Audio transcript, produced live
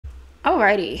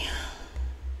Alrighty.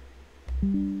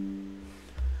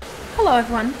 Hello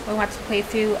everyone, we're watching a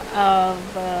playthrough of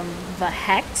the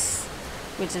Hex,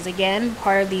 which is again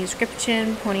part of the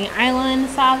Inscription Pony Island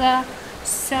saga.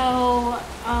 So,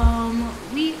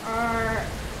 we are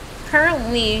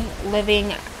currently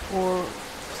living or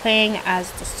playing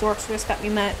as the sorceress that we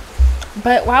met.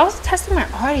 But while I was testing my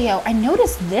audio, I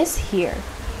noticed this here.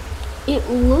 It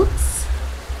looks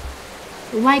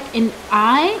like an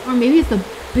eye, or maybe it's a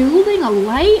building, a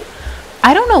light.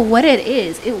 I don't know what it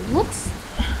is. It looks,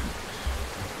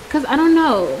 because I don't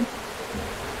know.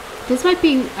 This might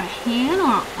be a hand or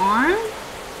an arm.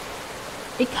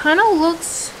 It kind of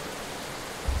looks,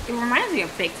 it reminds me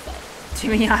of Bigfoot, to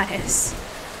be honest.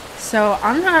 So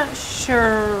I'm not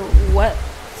sure what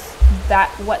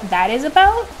that is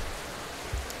about.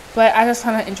 But I just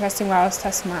found it interesting while I was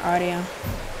testing my audio.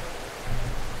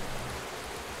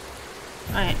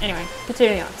 Alright, anyway,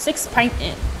 continuing on. 6 Pint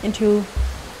Inn. Into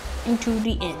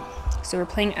the inn. So we're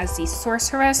playing as the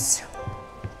sorceress.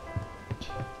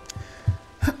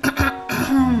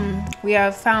 We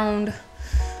have found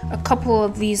a couple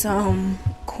of these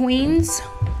queens,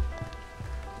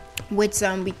 which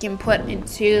we can put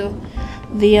into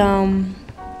the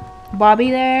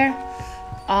lobby there.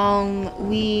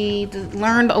 We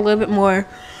learned a little bit more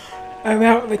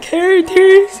about the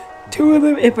characters, 2 of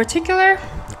them in particular.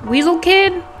 Weasel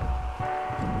Kid,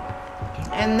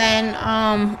 and then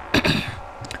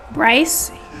Bryce,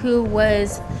 who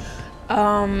was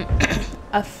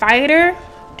a fighter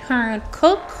turned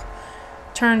cook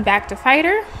turned back to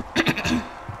fighter.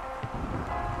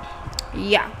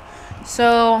 Yeah,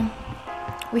 so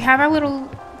we have our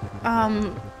little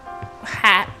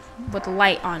hat with a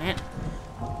light on it.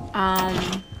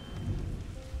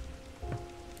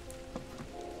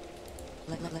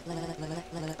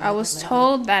 I was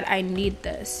told that I need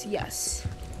this. Yes.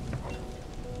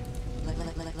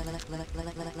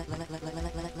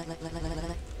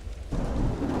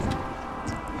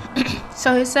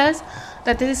 So it says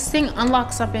that this thing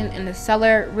unlocks something in the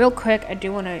cellar. Real quick, I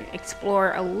do want to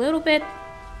explore a little bit.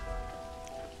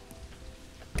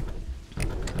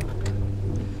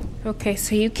 Okay,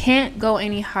 so you can't go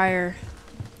any higher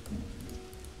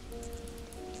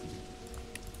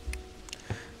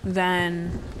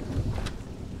than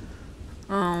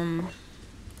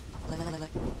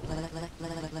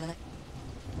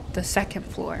the 2nd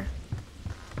floor.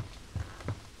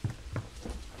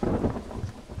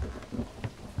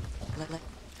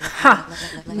 Ha!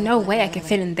 No way I can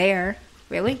fit in there.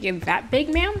 Really? You're that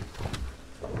big, ma'am?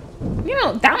 You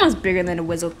know, that one's bigger than a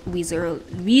weasel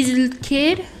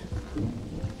kid.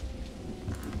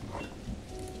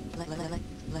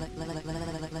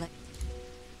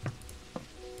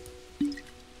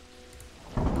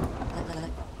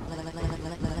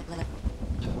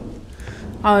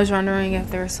 I was wondering if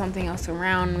there was something else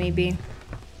around, maybe.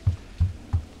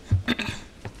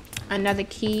 Another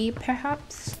key,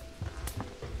 perhaps?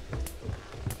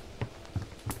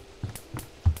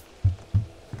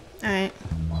 Alright.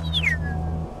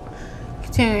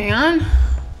 Continuing on.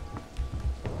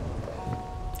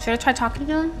 Should I try talking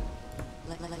to him?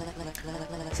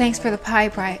 Thanks for the pie,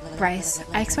 Bryce.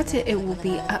 I expect it will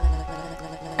be up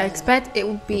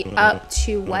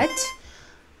to what?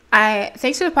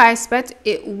 Thanks for the pie. I expect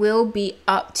it will be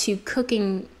up to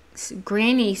cooking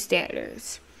granny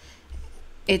standards.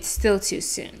 It's still too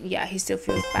soon. Yeah, he still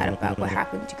feels bad about what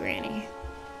happened to Granny.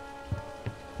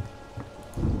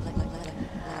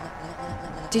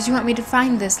 Did you want me to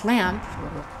find this lamp?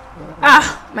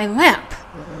 Ah, my lamp!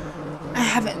 I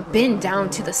haven't been down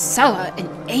to the cellar in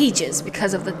ages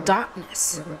because of the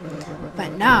darkness.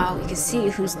 But now we can see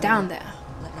who's down there.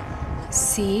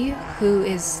 See who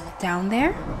is down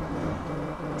there?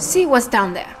 See what's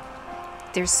down there.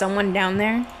 There's someone down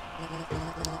there.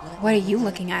 What are you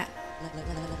looking at?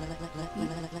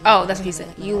 Oh, that's what he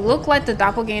said. You look like the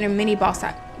doppelganger mini boss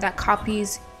that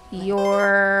copies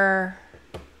your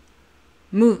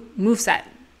moveset.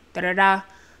 Da-da-da.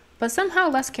 But somehow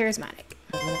less charismatic.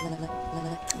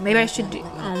 Maybe I should do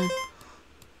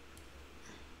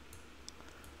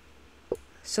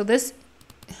So this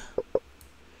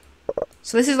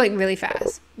is like really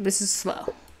fast. This is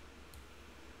slow.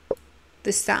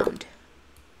 This sound.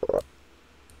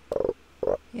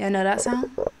 Yeah, know that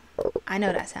sound? I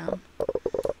know that sound.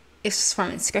 It's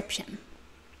from Inscription.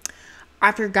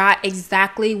 I forgot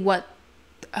exactly what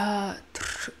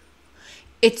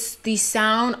it's the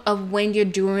sound of when you're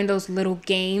doing those little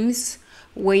games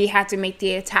where you have to make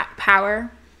the attack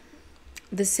power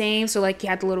the same. So like you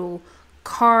have the little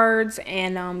cards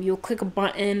and you'll click a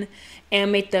button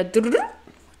and make the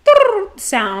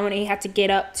sound, and you have to get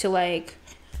up to like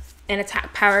and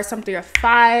attack power something or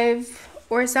 5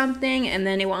 or something, and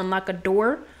then it will unlock a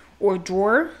door or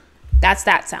drawer. That's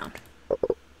that sound.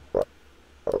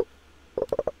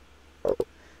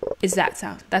 Is that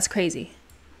sound? That's crazy.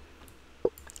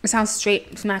 It sounds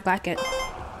straight smack like it.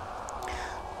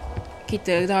 Keep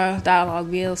the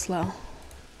dialogue real slow.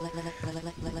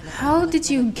 How did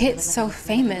you get so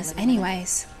famous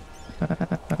anyways?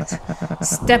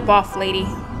 Step off, lady.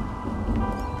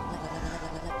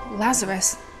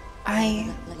 Lazarus,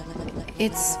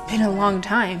 it's been a long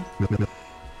time.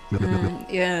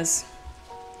 Yes.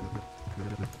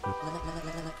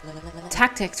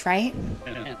 Tactics, right?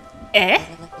 Eh?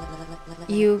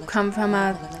 You come from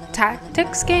a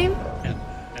tactics game?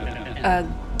 A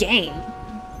game?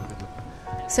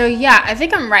 So yeah, I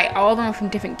think I'm right. All of them are from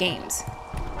different games.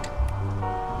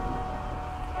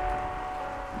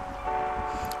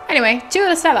 Anyway, to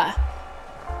the cellar.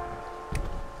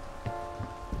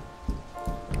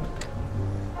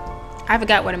 I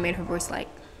forgot what I made her voice like.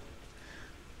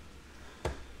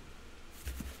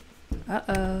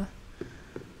 Uh-oh.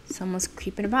 Someone's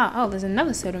creeping about. Oh, there's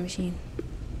another soda machine.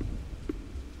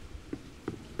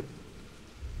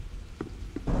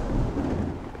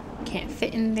 Can't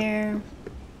fit in there.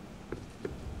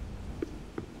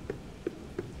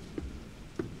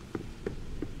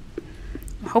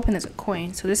 I'm hoping there's a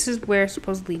coin. So this is where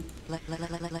supposedly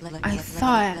I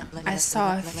thought I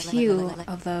saw a few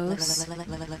of those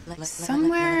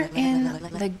somewhere in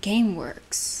the game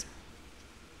works.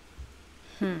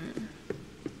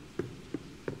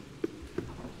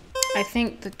 I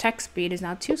think the text speed is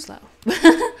now too slow.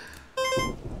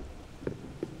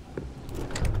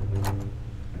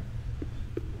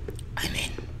 I'm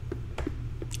in.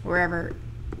 Wherever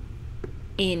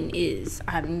in is.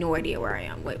 I have no idea where I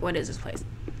am. Wait, what is this place?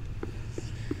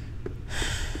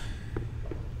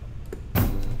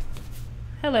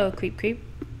 Hello, creep creep.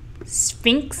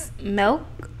 Sphinx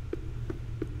milk?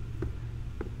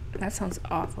 That sounds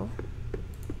awful.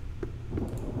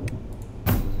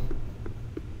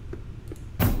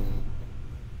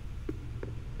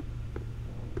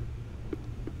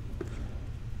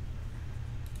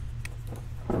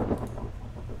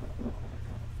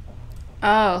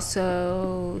 Oh,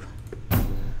 so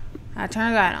I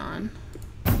turn that on.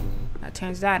 That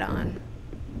turns that on.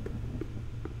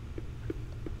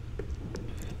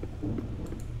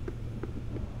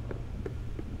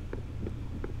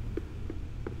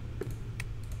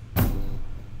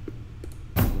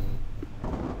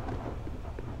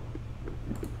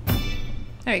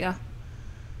 There we go.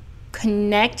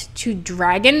 Connect to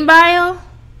Dragon Bile?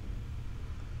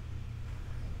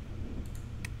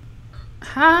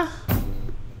 Huh?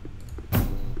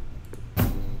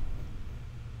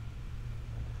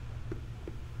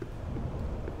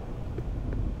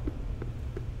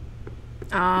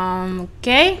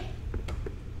 Okay.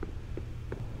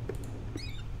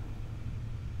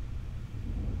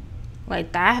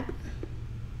 Like that.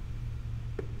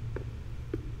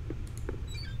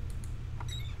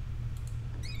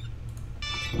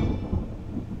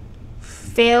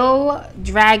 Fill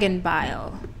Dragon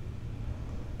Bile.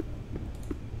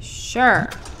 Sure.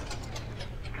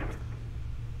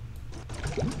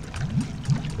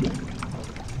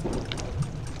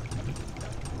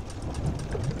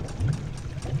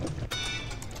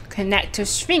 Connect to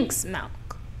Sphinx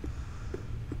milk.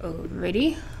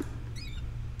 Alrighty.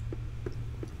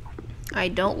 I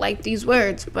don't like these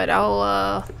words, but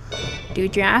I'll do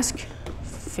what you ask.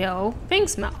 Fill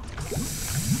Sphinx milk.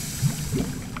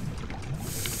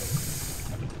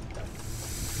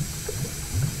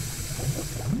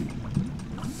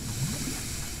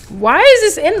 Why is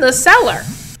this in the cellar?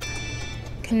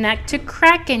 Connect to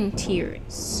Kraken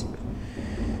tears.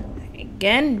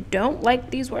 Again, don't like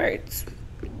these words.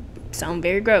 Sound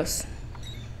very gross.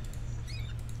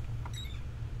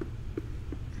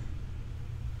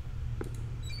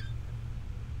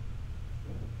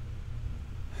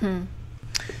 Now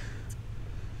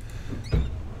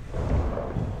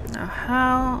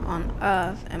how on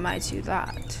earth am I to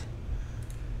that?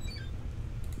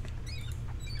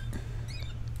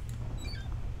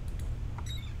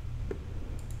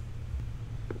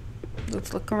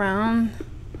 Let's look around.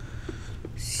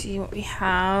 See what we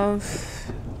have.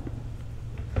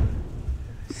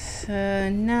 So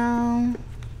no,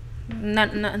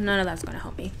 none of that's gonna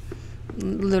help me.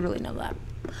 Literally none of that.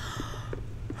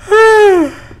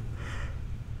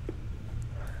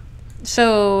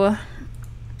 So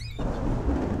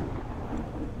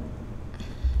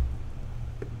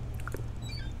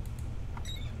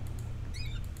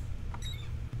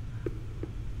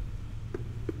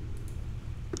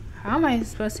how am I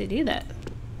supposed to do that?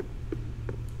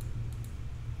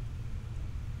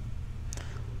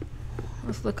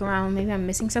 Let's look around. Maybe I'm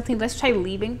missing something. Let's try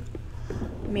leaving.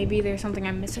 Maybe there's something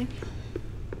I'm missing.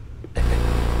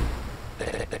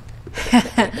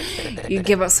 You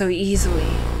give up so easily.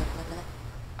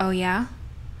 Oh yeah?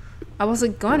 I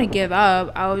wasn't gonna give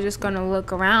up. I was just gonna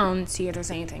look around, see if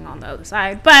there's anything on the other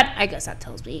side. But I guess that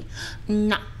tells me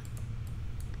no.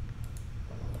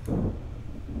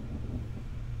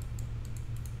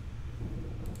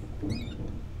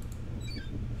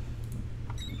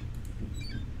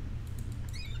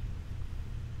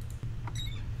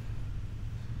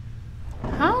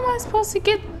 How am I supposed to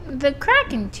get the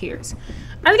Kraken tears?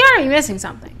 I gotta be missing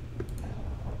something.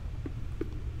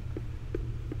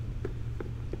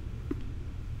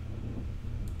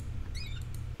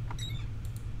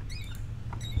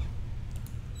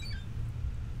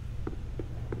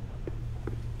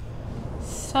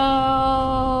 So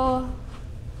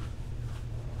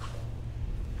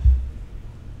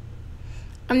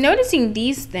I'm noticing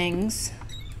these things,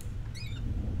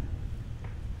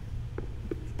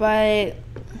 but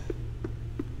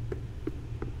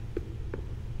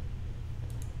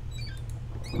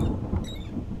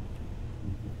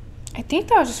I think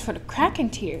that was just for the Kraken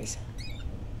tears.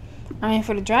 I mean,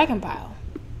 for the dragon pile.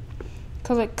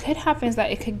 Because what could happen is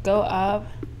that it could go up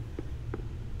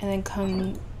and then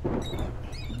come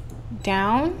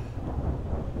down.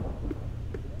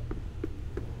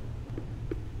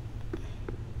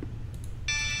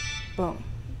 Boom.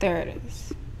 There it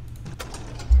is.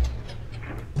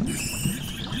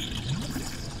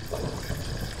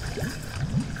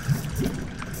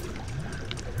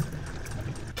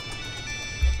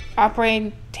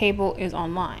 Operating table is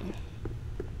online.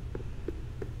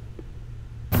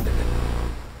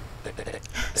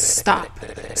 Stop.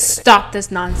 Stop this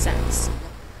nonsense.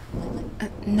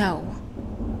 No.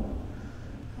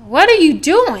 What are you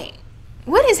doing?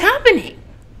 What is happening?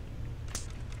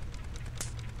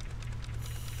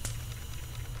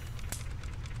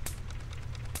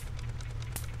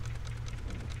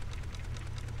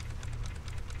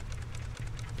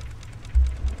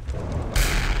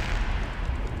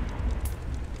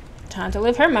 Time to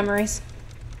live her memories.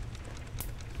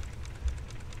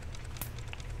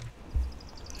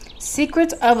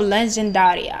 Secrets of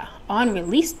Legendaria on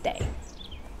release day.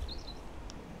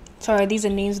 So are these the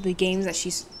names of the games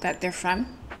that they're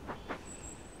from?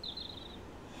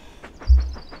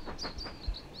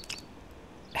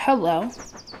 Hello.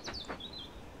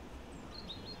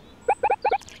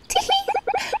 Teehee!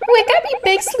 Wake up, you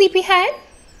big sleepyhead.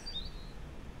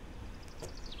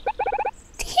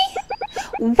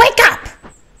 Wake up!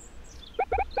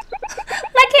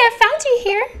 Lucky I found you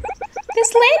here.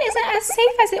 This land isn't as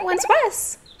safe as it once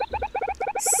was.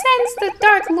 Since the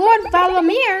Dark Lord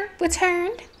Valomir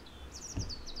returned.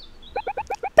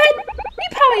 But you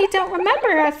probably don't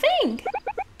remember a thing.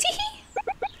 Teehee.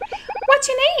 What's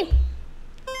your name?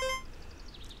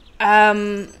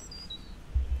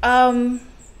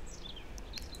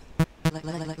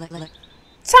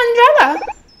 Chandrelle.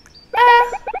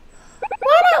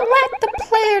 Why not let the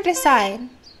player decide?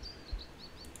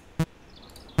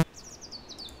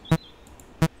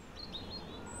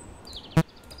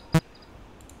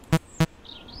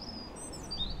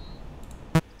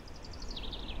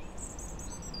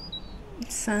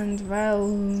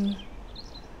 Chandrelle.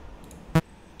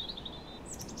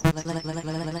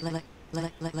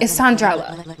 It's Chandrelle,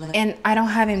 and I don't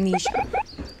have amnesia.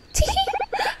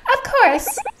 Of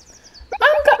course.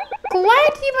 I'm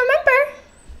glad you remember.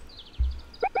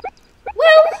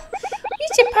 Well, you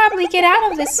should probably get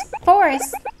out of this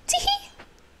forest. Teehee.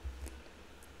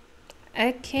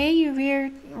 Okay, you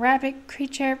weird rabbit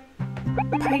creature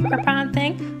microphone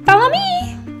thing. Follow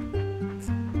me.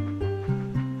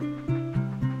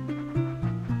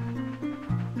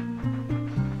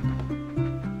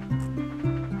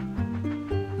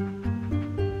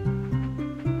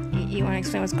 You want to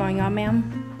explain what's going on, ma'am?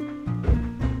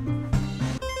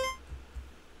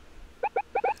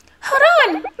 Hold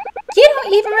on! You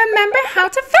don't even remember how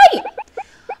to fight!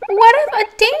 What if a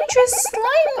dangerous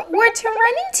slime were to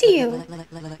run into you?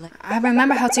 I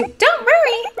remember how to. Don't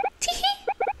worry! Teehee!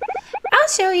 I'll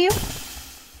show you.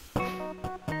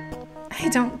 I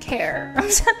don't care.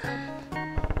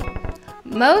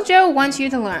 Mojo wants you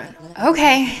to learn.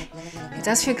 Okay. It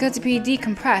does feel good to be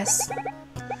decompressed.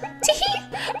 Teehee!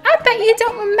 I bet you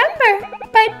don't remember,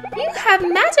 but you have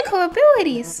magical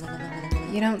abilities.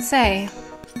 You don't say.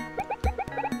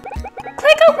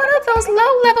 Click on one of those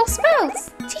low-level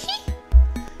spells. Teehee.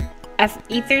 F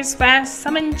Ether Splash,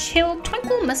 summon Chill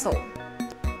Twinkle Missile.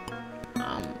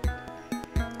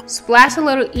 Splash a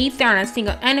little ether on a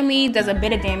single enemy, does a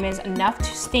bit of damage, enough to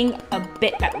sting a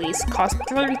bit at least, costs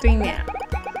 33 mana.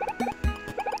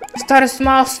 thought a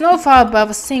small snowfall above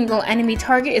a single enemy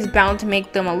target is bound to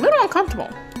make them a little uncomfortable.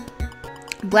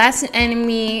 Blast an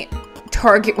enemy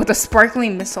target with a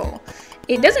sparkling missile.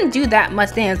 It doesn't do that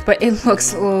much damage, but it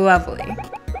looks lovely.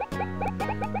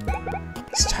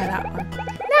 Let's try that one.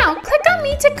 Now, click on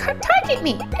me to target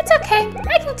me. It's okay.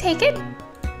 I can take it.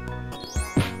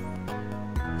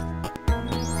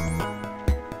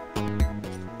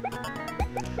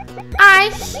 I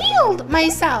healed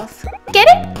myself. Get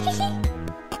it?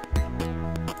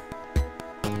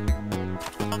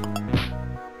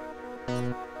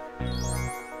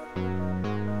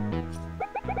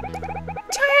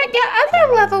 Try out your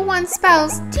other level 1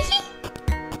 spells.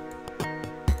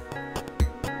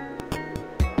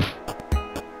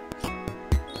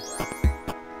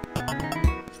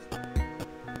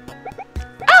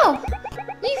 Oh,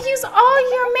 you've used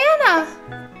all your mana.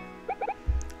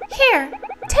 Here,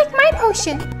 take my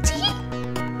potion.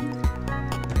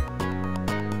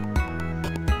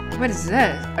 What is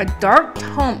this? A dark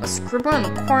tome, a scribble in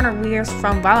the corner readers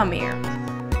from Valamir.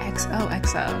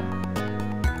 XOXO.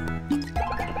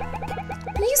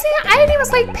 Using an item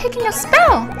was like picking a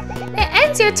spell. It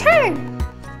ends your turn.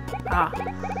 Ah.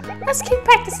 Let's keep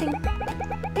practicing.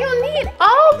 You'll need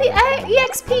all the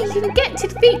EXP you can get to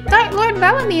defeat Dark Lord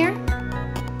Valamir.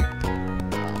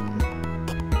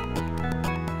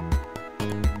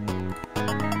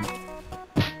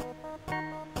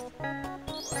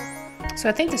 So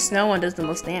I think the snow one does the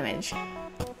most damage.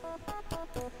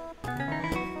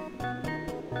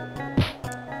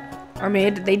 Or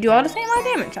maybe they do all the same amount of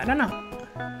damage. I don't know.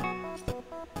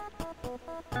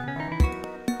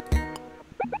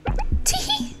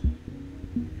 Tee.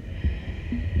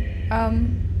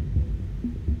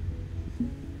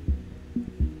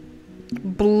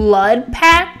 Blood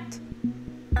Pact?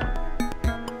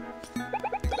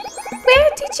 Where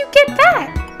did you get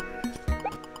that?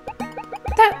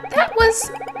 That was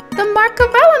the Mark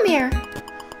of Valamir.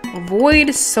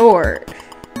 Void Sword.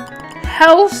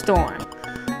 Hellstorm.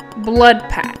 Blood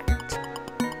Pact.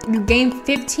 You gain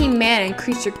 15 mana and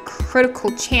increase your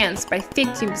critical chance by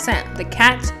 15%. The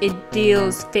catch, it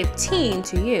deals 15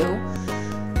 to you.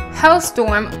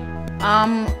 Hellstorm,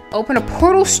 open a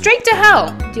portal straight to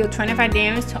hell. Deal 25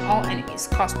 damage to all enemies.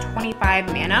 Cost 25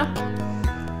 mana.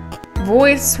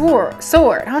 Void sword. I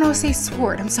don't know how to say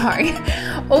sword, I'm sorry.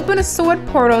 Open a sword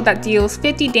portal that deals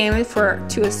 50 damage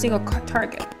to a single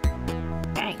target.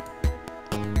 Dang.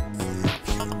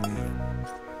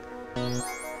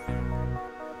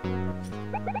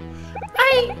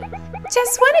 I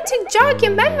just wanted to jog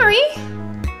your memory.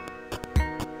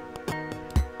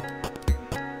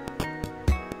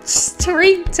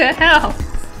 Straight to hell.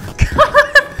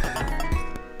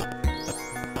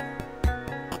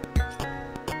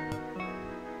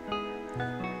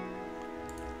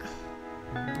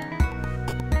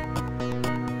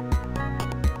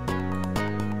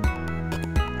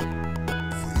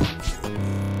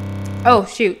 Oh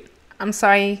shoot, I'm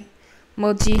sorry,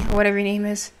 Moji, or whatever your name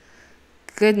is.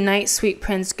 Good night, sweet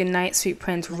prince, good night, sweet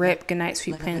prince, rip, good night,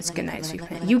 sweet prince, good night, sweet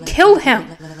prince. You killed him!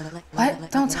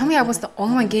 What? Don't tell me I was the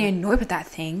only one getting annoyed with that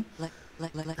thing.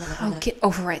 Oh, get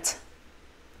over it.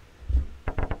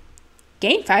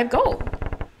 Gain 5 gold.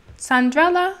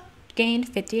 Chandrelle gained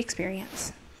 50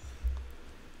 experience.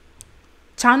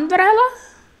 Chandrelle?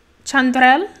 I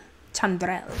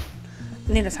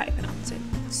think that's how you pronounce it.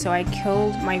 So I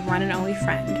killed my one and only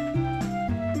friend.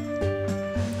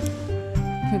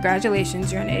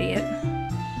 Congratulations, you're an idiot.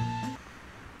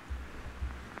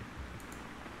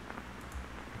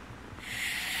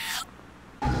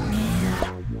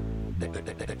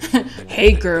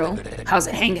 Hey girl, how's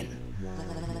it hanging?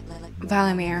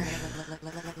 Valamir,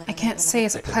 I can't say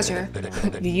it's a pleasure.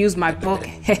 You used my book.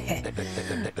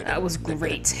 That was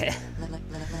great.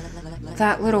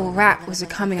 That little rat was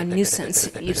becoming a nuisance.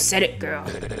 You said it, girl.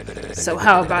 So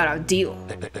how about our deal?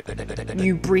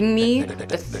 You bring me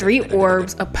the 3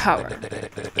 orbs of power,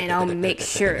 and I'll make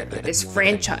sure this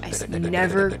franchise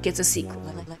never gets a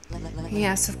sequel.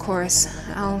 Yes, of course.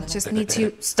 I'll just need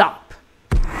to stop.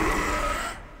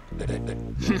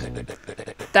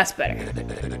 That's better.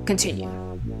 Continue.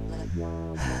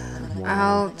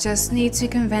 I'll just need to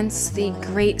convince the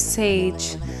great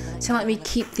sage to let me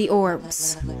keep the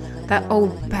orbs. That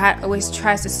old bat always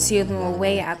tries to seal them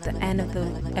away at the end of the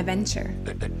adventure.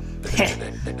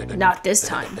 Not this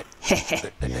time.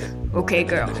 Okay,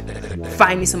 girl.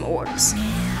 Find me some orbs.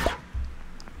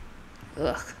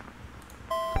 Ugh.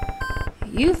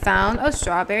 You found a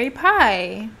strawberry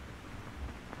pie.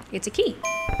 It's a key.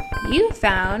 You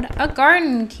found a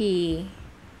garden key.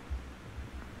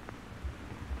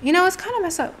 You know, it's kind of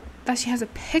messed up that she has a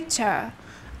picture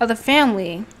of the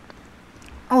family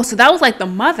Oh, so that was like the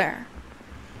mother.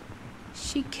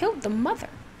 She killed the mother.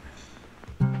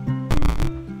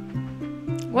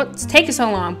 What's taking so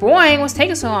long? Boing, what's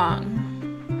taking so long?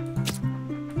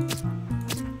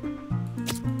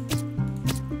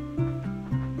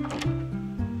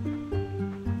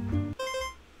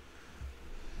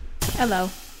 Hello.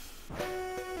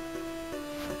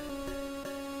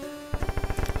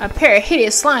 A pair of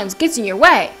hideous slimes gets in your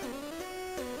way.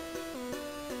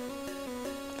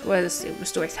 What is it?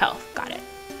 Restores health. Got it.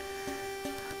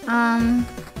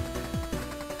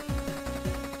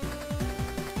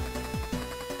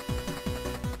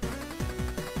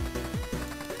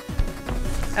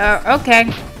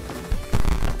 Okay.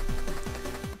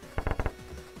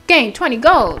 Gain 20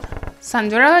 gold.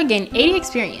 Chandrelle gain 80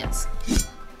 experience.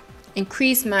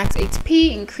 Increase max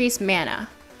HP, increase mana.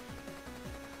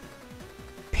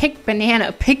 Pick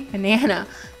banana, pick banana.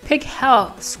 Pick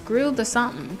health, screw the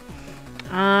something.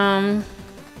 I'm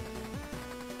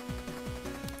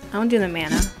gonna do the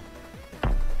mana.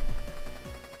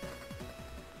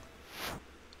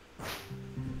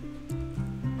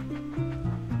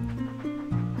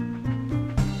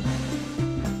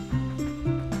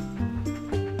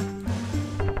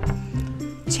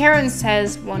 Charon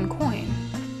says 1 coin.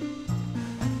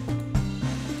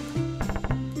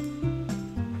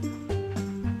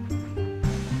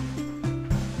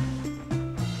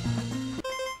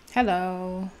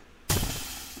 Hello,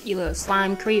 you little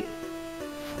slime creep.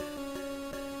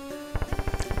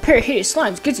 A pair of hideous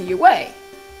slimes gets in your way.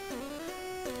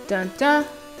 Dun dun.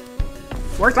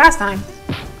 Worked last time.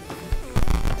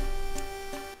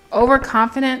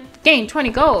 Overconfident. Gain 20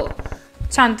 gold.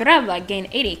 Chandrelle gain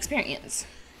 80 experience.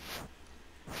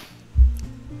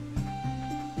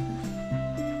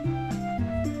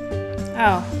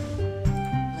 Oh.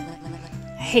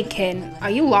 Hey kid,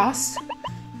 are you lost?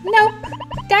 Nope.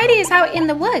 Daddy is out in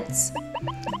the woods.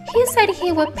 He said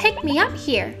he would pick me up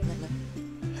here.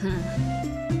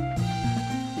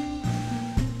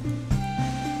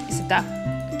 It's a duck.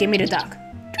 Give me the duck.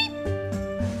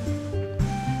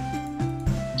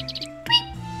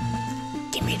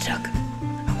 Give me the duck.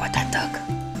 I want that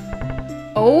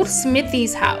duck. Old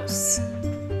Smithy's house.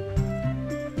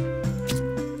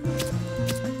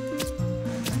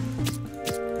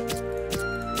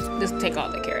 Just take all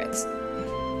the carrots.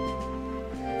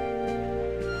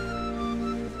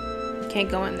 Can't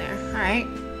go in there. All right.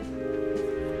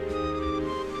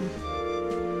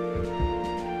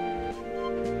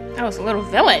 That was a little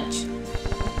village.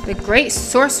 The great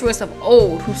sorceress of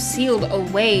old who sealed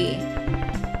away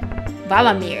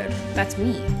Valamir. That's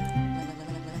me.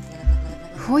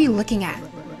 Who are you looking at?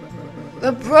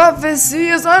 The prophecy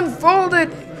is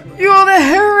unfolded. You are the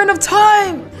heroine of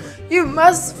time. You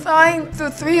must find the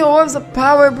 3 orbs of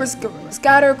power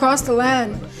scattered across the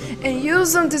land and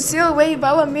use them to seal away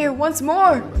Valamir once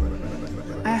more.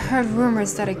 I heard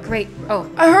rumors that a great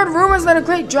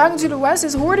dragon to the west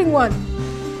is hoarding one.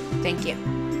 Thank you.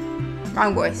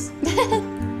 Wrong voice.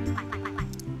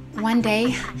 One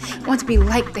day, I want to be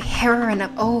like the heroine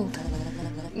of old.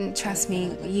 Trust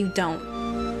me, you don't.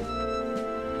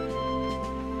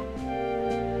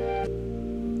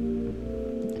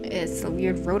 It's a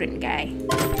weird rodent guy.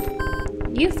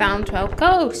 You found 12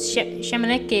 ghosts,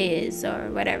 Shemanekes,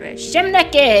 or whatever.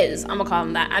 Shemanekes! I'm gonna call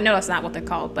them that. I know that's not what they're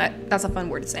called, but that's a fun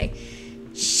word to say.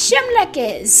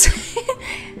 Shemanekes!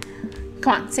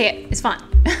 Come on, say it. It's fun.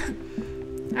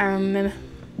 I remember.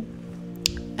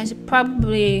 I should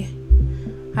probably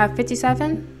have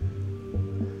 57.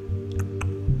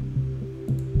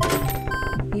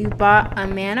 You bought a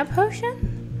mana potion?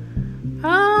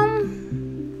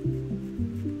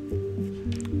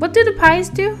 What do the pies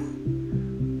do?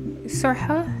 Sore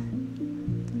health?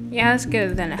 Yeah, that's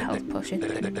good than a health potion.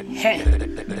 Heh.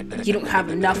 You don't have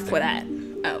enough for that.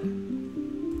 Oh.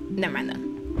 Never mind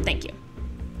then. Thank you.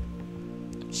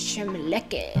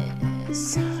 Shemlekes.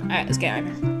 Alright, let's get out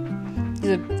of here.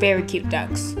 These are very cute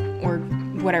ducks. Or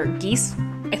whatever. Geese?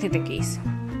 I think they're geese.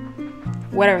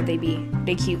 Whatever they be.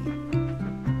 They cute.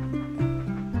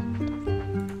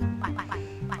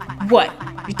 What?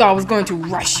 You thought I was going to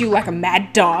rush you like a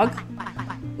mad dog?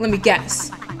 Let me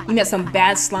guess. You met some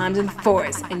bad slimes in the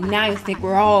forest, and now you think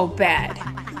we're all bad.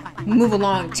 Move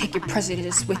along and take your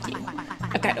prejudice with you.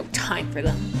 I got no time for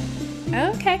them.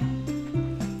 Okay.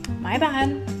 My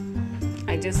bad.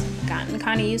 I just gotten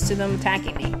kind of used to them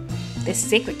attacking me. This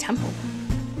sacred temple.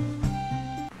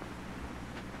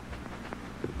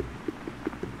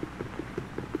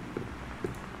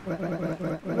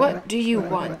 What do you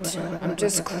want? I'm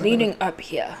just cleaning up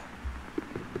here.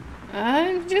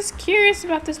 I'm just curious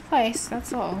about this place,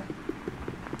 that's all.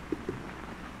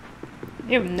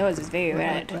 Your nose is very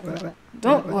red.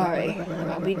 Don't worry,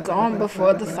 I'll be gone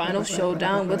before the final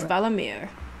showdown with Valamir.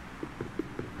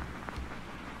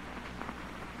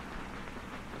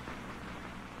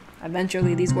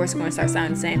 Eventually, these words are going to start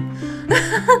sounding the same.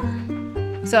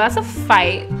 So that's a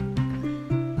fight.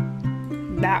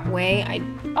 That way,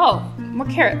 oh, more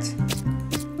carrots.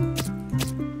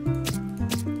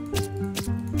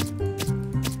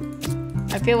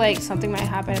 I feel like something might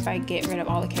happen if I get rid of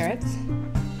all the carrots.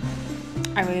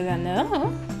 I really don't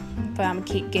know. But I'm gonna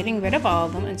keep getting rid of all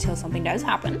of them until something does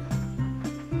happen.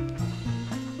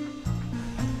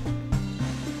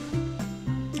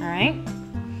 Alright.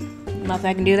 Nothing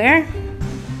I can do there.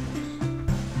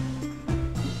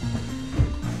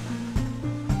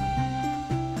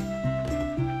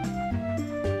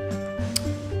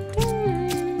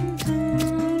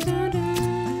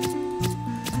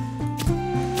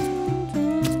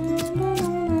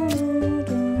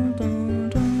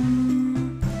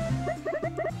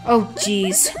 Oh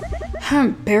jeez, how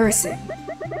embarrassing.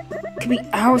 It could be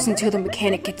hours until the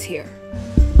mechanic gets here.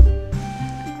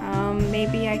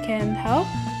 Maybe I can help?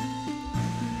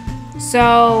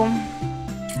 So,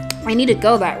 I need to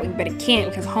go that way, but I can't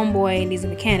because homeboy needs a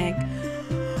mechanic.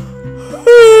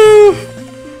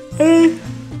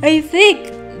 I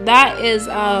think that is,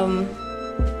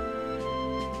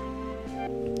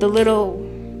 the little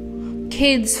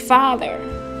kid's father.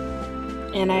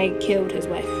 And I killed his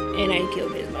wife, and I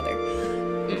killed his mother.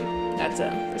 That's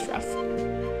rough.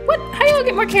 What? How do y'all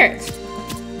get more carrots?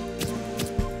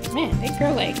 Man, they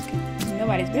grow like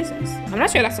nobody's business. I'm not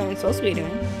sure that's what I'm supposed to be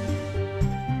doing.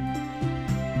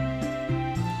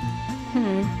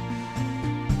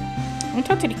 I'm gonna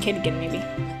talk to the kid again, maybe.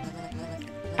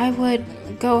 I would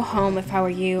go home if I were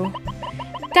you.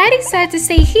 Daddy said to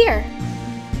stay here.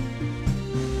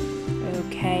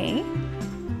 Okay.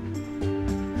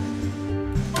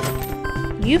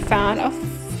 You found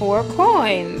 4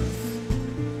 coins.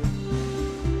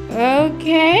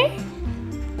 Okay.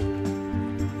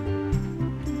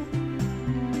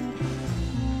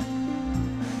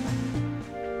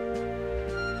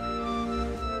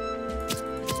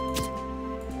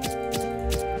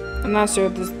 I'm not sure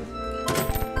if this...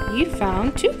 You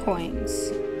found 2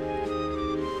 coins.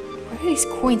 Where are these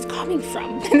coins coming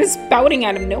from? They're spouting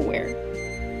out of nowhere.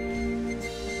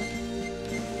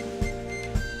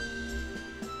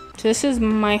 So this is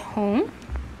my home.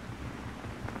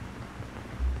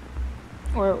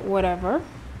 Or whatever.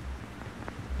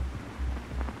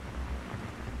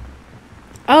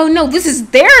 Oh no, this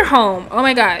is their home! Oh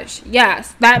my gosh.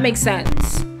 Yes, that makes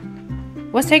sense.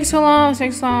 What's taking so long? What's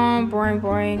taking so long?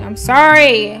 Boring. I'm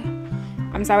sorry.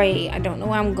 I don't know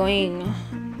where I'm going.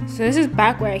 So this is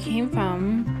back where I came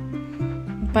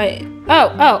from. But,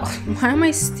 oh, why am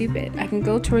I stupid? I can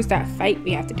go towards that fight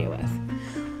we have to deal with.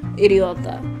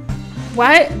 Idiota.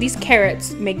 Why? These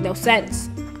carrots make no sense.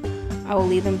 I will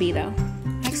leave them be though.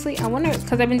 Actually, I wonder,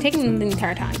 because I've been taking them the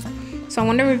entire time. So I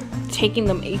wonder if taking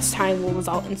them each time will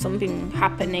result in something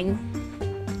happening.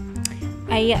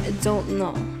 I don't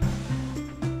know.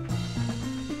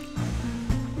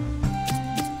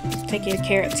 Take your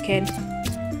carrots, kid.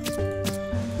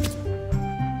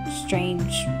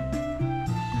 Strange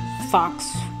fox,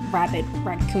 rabbit,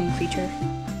 raccoon creature.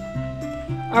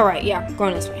 Alright, yeah,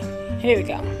 going this way. Here we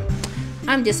go.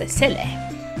 I'm just a silly.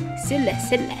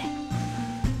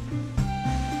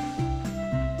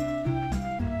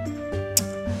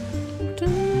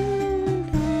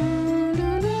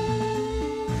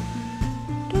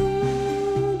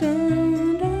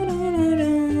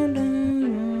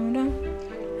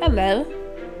 Hello.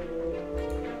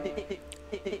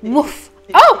 Woof.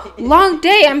 Oh, long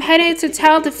day. I'm headed to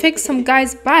town to fix some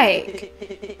guy's bike.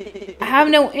 I have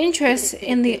no interest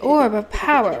in the orb of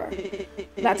power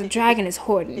that the dragon is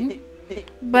hoarding.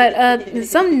 But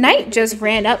some knight just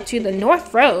ran up to the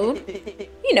North Road.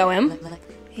 You know him.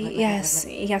 Yes,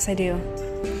 I do.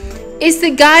 It's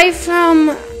the guy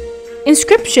from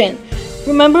Inscription.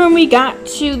 Remember when we got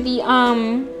to the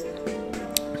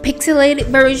pixelated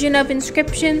version of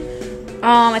Inscription?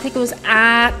 I think it was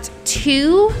Act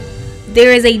 2.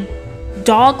 There is a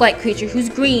dog-like creature who's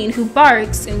green, who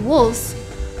barks and wolves,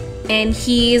 and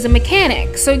he is a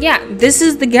mechanic. So yeah, this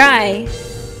is the guy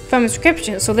from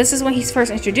Inscription. So this is when he's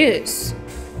first introduced.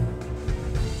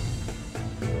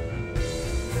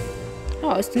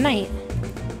 Oh, it's the knight.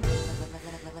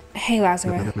 Hey,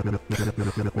 Lazarus.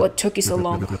 What took you so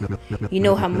long? You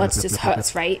know how much this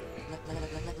hurts, right?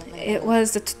 It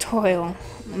was the tutorial.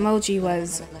 Emoji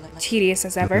was tedious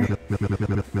as ever.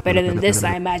 Better than this,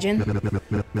 I imagine.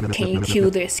 Can you cue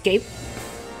the escape?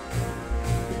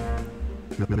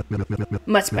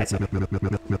 Much better.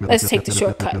 Let's take the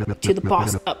shortcut to the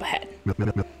boss up ahead.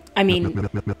 I mean,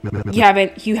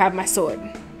 you have my sword.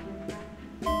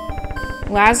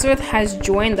 Lazarus has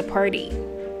joined the party.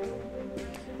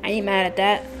 I ain't mad at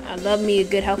that. I love me a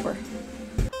good helper.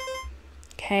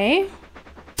 Okay.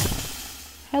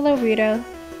 Hello, Rito.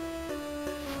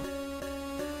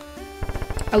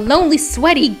 A lonely,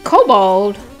 sweaty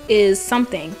kobold is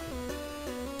something.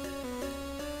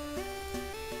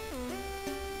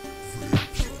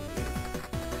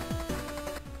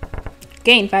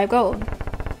 Gain 5 gold.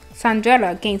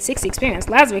 Chandrelle gained 60 experience.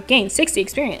 Lazarus gained 60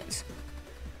 experience.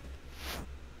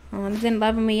 Oh, it didn't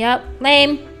level me up.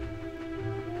 Lame.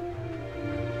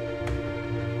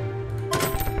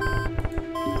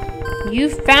 You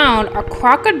found a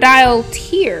crocodile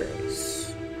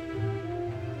tears.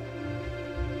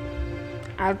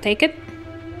 I'll take it.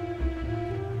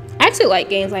 I actually like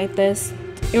games like this.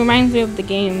 It reminds me of the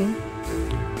game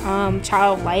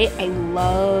Child Light. I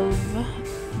love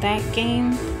that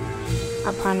game.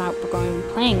 I'm probably not going to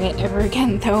be playing it ever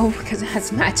again though, because it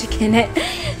has magic in it.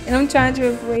 And I'm trying to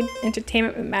avoid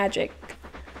entertainment with magic.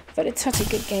 But it's such a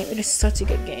good game. It is such a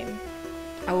good game.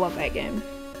 I love that game.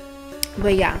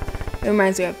 But yeah, it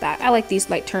reminds me of that. I like these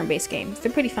like turn-based games.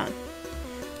 They're pretty fun.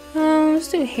 Let's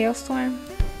do a hailstorm.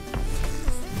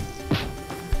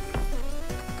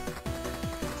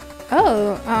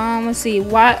 Oh, let's see.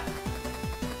 Why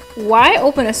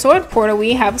open a sword portal when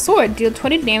you have a sword? Deal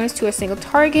 20 damage to a single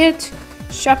target.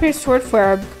 Sharpen your sword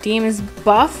for a damage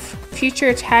buff. Future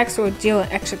attacks will deal an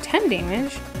extra 10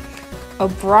 damage. A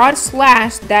broad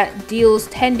slash that deals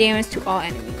 10 damage to all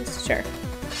enemies. Sure.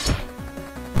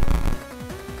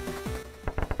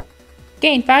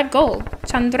 Gain 5 gold.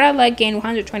 Chandrelle gained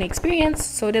 120 experience.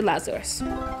 So did Lazarus.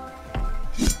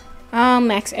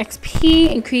 Max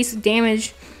XP. Increased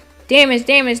damage.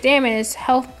 Damage.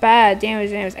 Health bad.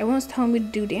 Damage. Everyone's telling me to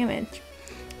do damage.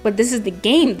 But this is the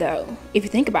game though, if you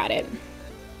think about it.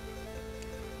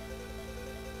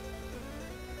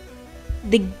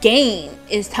 The game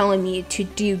is telling me to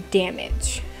do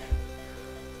damage.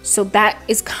 So that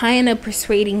is kind of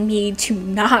persuading me to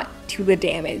not do the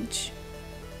damage.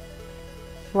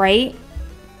 Right?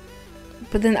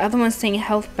 But then the other one's saying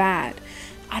health bad.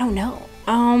 I don't know.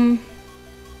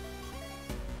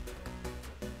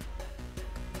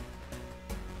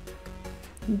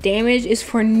 Damage is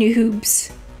for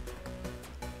noobs.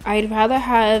 I'd rather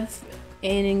have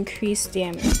an increased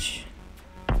damage.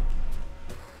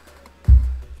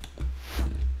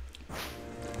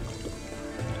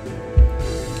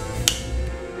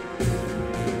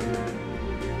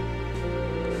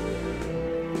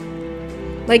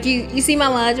 Like you see my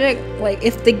logic? Like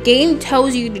if the game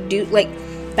tells you to do, like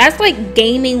that's like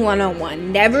gaming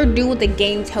 101. Never do what the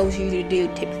game tells you to do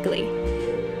typically,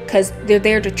 because they're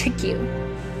there to trick you.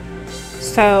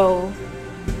 So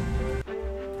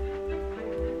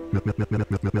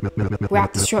we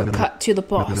have to shortcut to the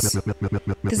boss.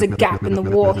 There's a gap in the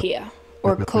wall here,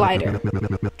 or collider.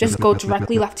 Just go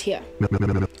directly left here.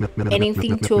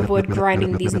 Anything to avoid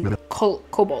grinding these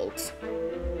kobolds.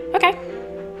 Okay.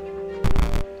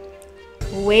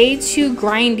 Way too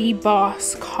grindy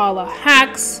boss. Call a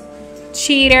hacks.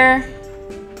 Cheater.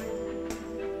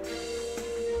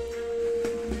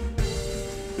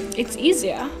 It's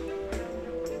easier.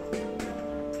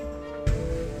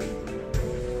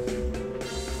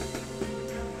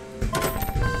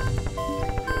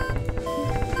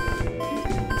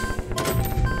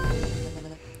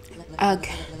 Ugh,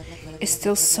 it's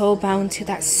still so bound to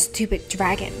that stupid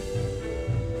dragon.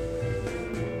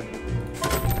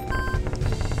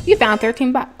 You found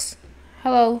 13 bucks.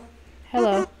 Hello.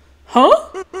 Huh?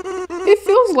 It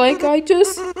feels like I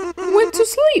just went to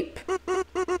sleep.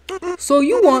 So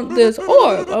you want this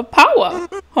orb of power,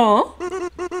 huh?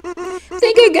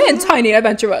 Think again, tiny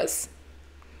adventurers.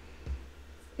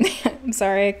 I'm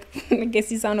sorry. I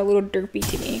guess you sound a little derpy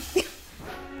to me.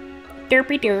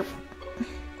 Derp.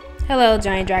 Hello,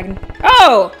 giant dragon.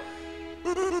 Oh!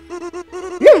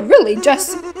 You're really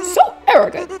just so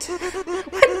arrogant.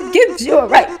 What gives you a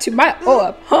right to my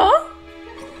orb, huh?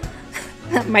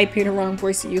 That might be the wrong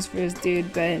voice to use for this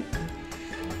dude, but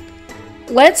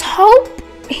let's hope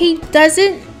he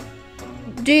doesn't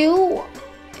do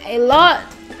a lot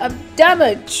of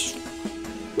damage.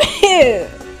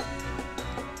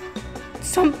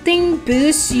 Something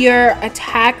boosts your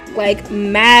attack like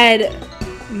mate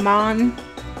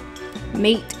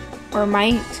or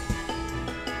might.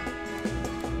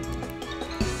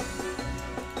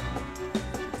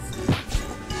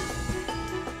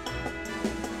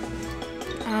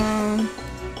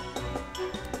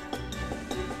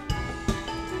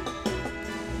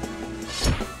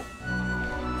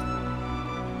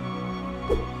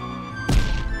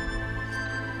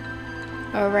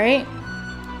 right?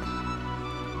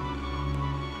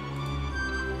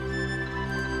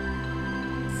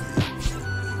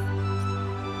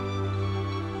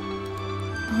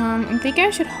 I think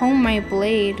I should hone my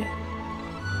blade.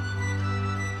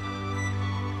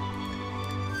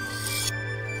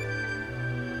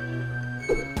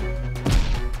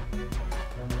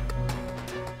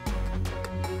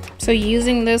 So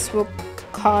using this will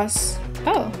cost...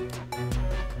 Oh.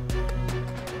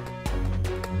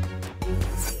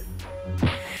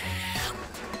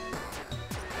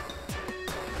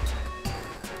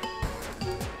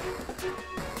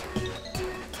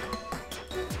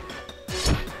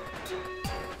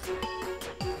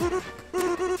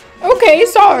 Okay,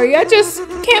 sorry, I just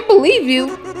can't believe you.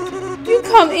 You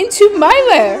come into my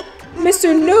lair.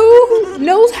 Mr.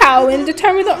 knows how and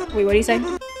determine the... Wait, what did he say?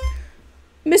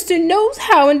 Mr. knows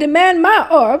how and demand my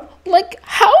orb. Like,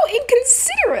 how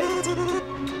inconsiderate.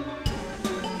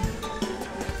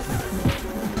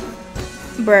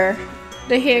 Bruh.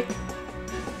 The heck?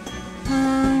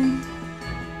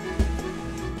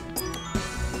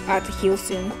 I have to heal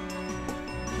soon.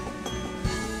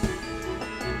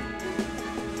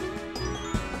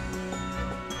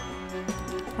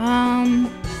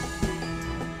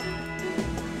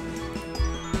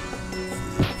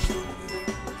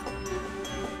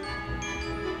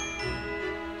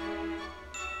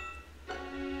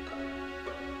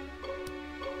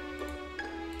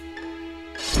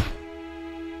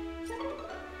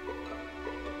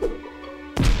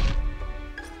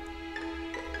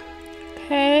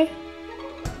 Okay.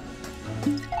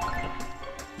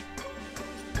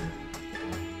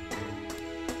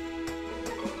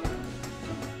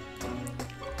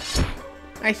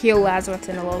 I heal Lazarus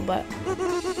in a little bit.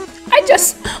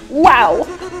 Wow!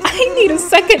 I need a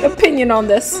second opinion on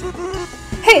this.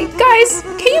 Hey, guys,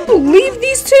 can you believe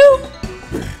these two?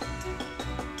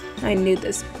 I knew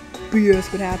this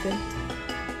BS would happen.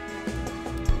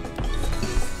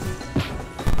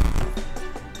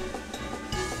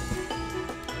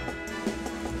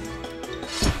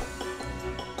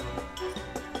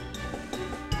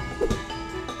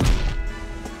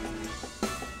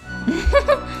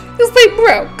 It's like,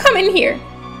 bro, come in here.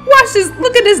 Watch this.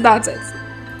 Look at this nonsense.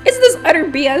 Is this utter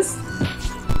BS?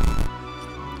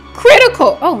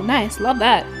 Critical. Oh, nice. Love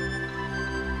that.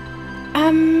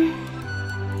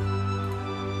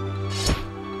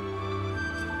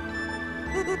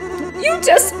 You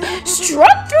just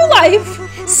strut through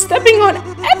life, stepping on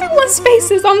everyone's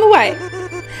faces on the way.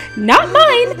 Not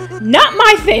mine. Not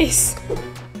my face.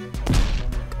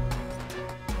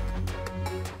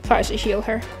 Probably should heal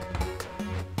her.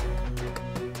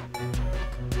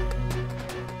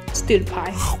 Stewed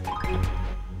pie.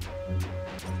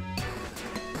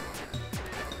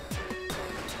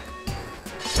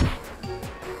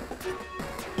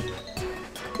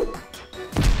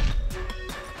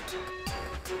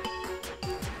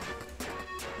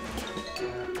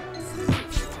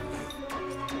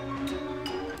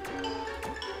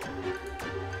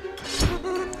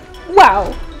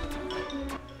 Wow.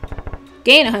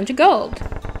 Gain 100 gold.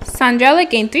 Chandrelle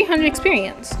gained 300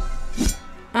 experience.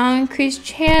 Increased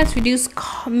chance, reduce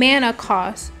mana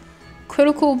cost.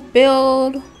 Critical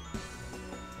build.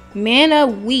 Mana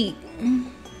weak.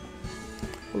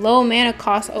 Low mana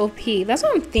cost OP. That's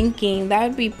what I'm thinking. That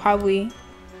would be probably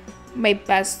my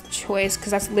best choice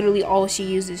because that's literally all she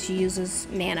uses. She uses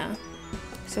mana.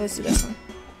 So let's do this one.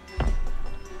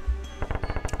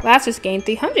 Last just gained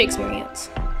 300 experience.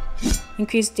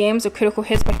 Increase damage of critical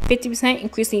hits by 50%.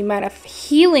 Increase the amount of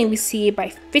healing received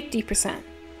by 50%.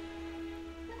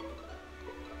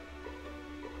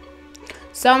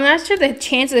 So I'm not sure the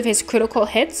chances of his critical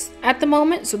hits at the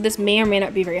moment. So this may or may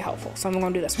not be very helpful. So I'm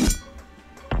going to do this one.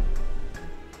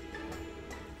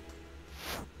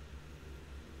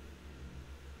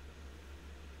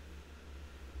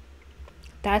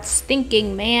 That's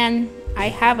thinking, man. I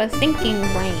have a thinking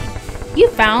brain. You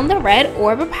found the red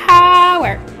orb of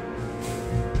power.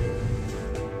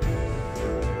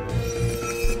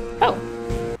 Oh.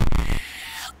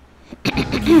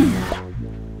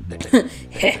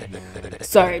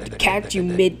 Sorry to catch you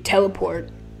mid-teleport.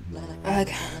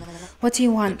 What do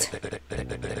you want?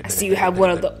 I see you have one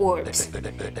of the orbs.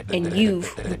 And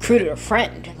you've recruited a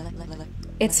friend.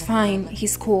 It's fine.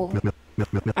 He's cool.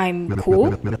 I'm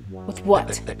cool? With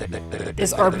what?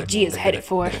 This RPG is headed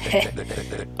for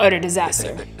utter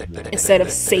disaster. Instead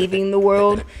of saving the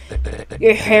world,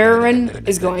 your heroine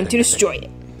is going to destroy it.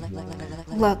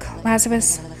 Look,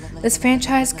 Lazarus, this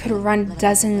franchise could run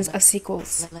dozens of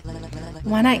sequels.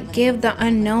 Why not give the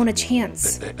unknown a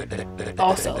chance?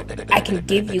 Also, I can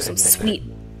give you some sweet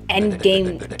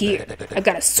endgame gear. I've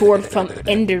got a sword from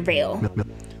Endervale.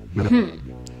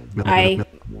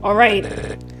 Alright.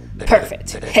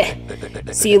 Perfect.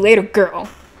 See you later, girl.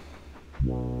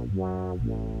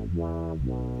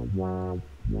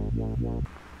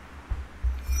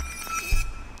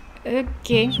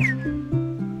 Okay.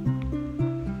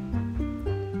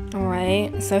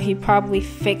 Alright, so he probably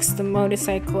fixed the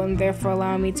motorcycle and therefore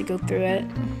allowing me to go through it.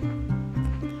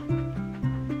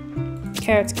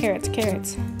 Carrots, carrots,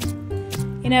 carrots.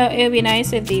 You know, it would be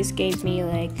nice if these gave me,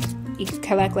 like, you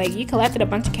collected a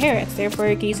bunch of carrots, therefore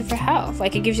you can use it for health.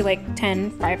 Like, it gives you, like,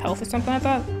 5 health or something like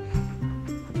that.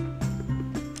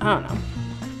 I don't know.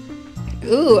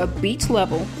 Ooh, a beach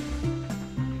level.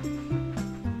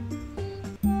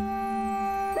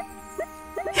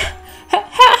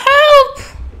 Help!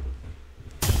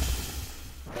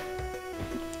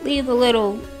 Leave the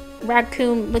little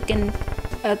raccoon-looking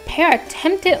a pair of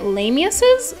tempted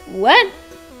lamiuses? What?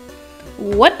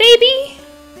 What, baby?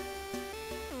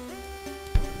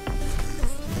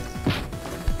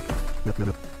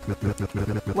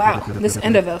 Wow, this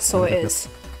end of the sword is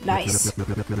nice.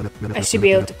 I should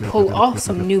be able to pull off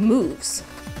some new moves.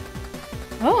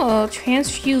 Oh,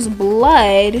 transfuse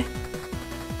blood.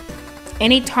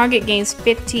 Any target gains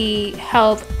 50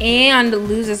 health and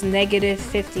loses negative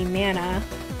 50 mana.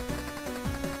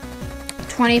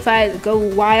 25, go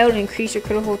wild and increase your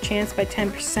critical chance by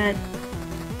 10%.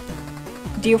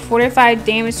 Deal 45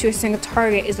 damage to a single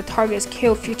target. Is the target is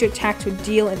killed, future attacks will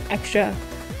deal an extra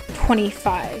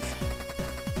 25.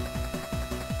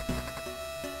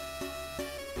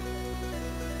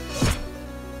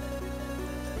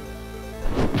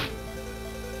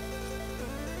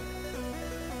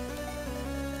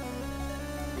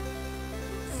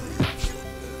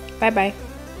 Bye-bye.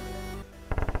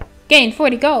 Gain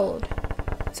 40 gold.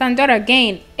 Chandrelle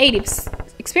gained 80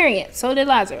 experience. So did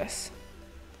Lazarus.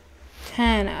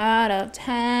 10 out of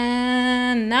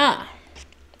 10. Nah.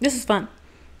 This is fun.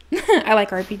 I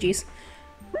like RPGs.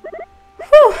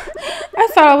 Whew. I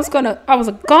thought I was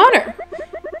a goner.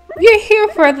 You're here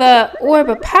for the Orb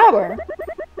of Power.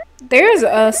 There's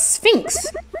a Sphinx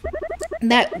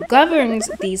that governs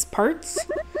these parts.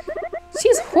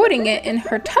 She's hoarding it in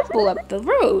her temple up the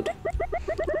road.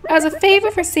 As a favor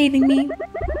for saving me,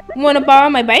 want to borrow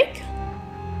my bike?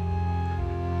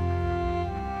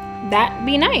 That'd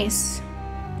be nice.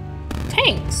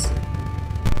 Thanks.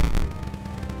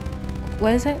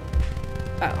 What is it?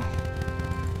 Oh.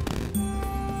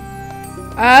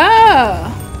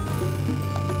 Oh.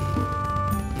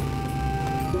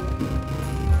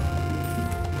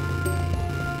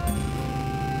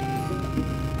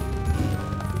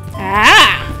 Ah.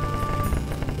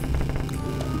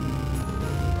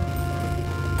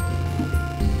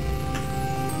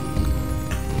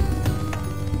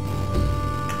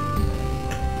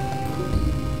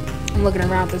 I'm looking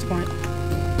around at this point.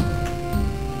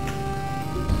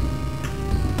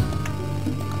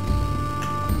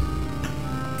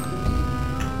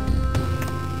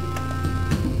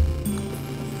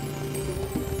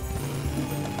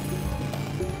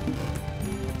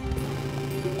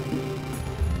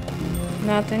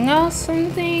 Nothing else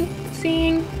I'm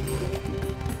seeing.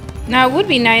 Now it would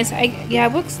be nice.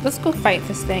 Let's go fight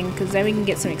this thing because then we can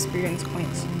get some experience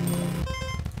points.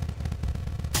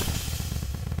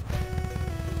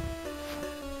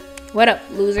 What up,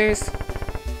 losers?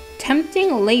 Tempting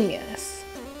lamius.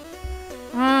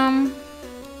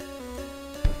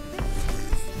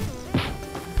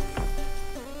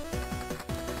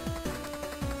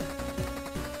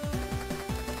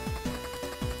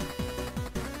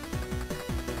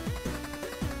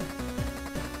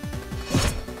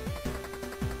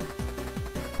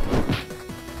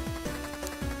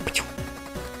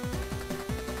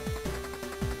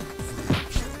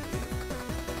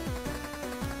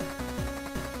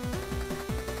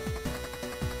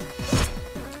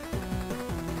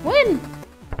 Win!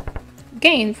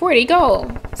 Gain 40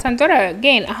 gold. Chandrelle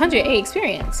gain 108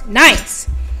 experience. Nice!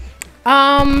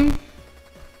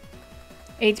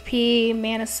 HP,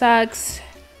 mana sucks.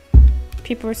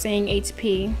 People are saying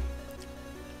HP.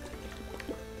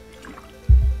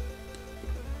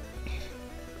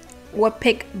 What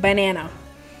pick banana?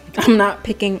 I'm not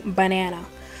picking banana.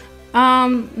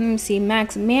 Let me see,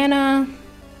 max mana.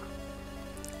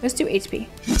 Let's do HP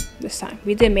this time.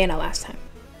 We did mana last time.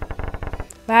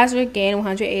 Lazarus gained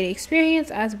 180 experience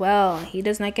as well. He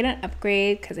does not get an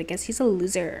upgrade because I guess he's a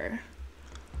loser.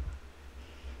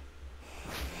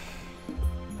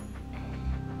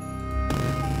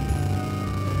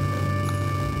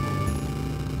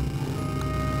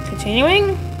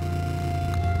 Continuing.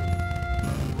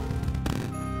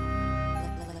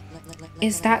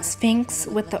 Is that Sphinx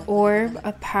with the Orb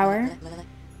of Power?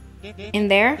 In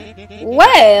there?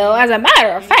 Well, as a matter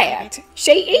of fact,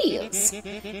 she is.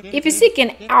 If you seek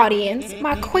an audience,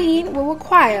 my queen will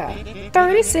require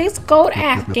 36 gold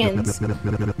Afghans.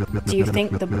 Do you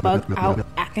think the bugged out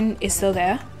Afghan is still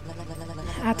there?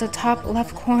 At the top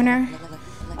left corner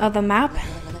of the map?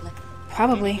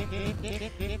 Probably.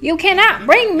 You cannot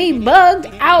bring me bugged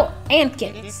out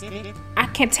Ankins. I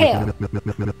can tell.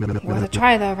 Worth a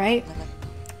try though, right?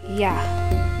 Yeah.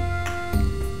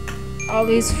 All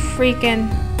these freaking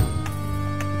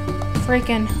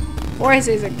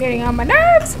voices are getting on my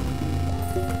nerves.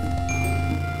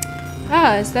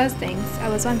 Oh, it does things. I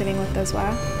was wondering what those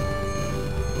were.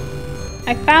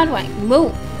 I found one.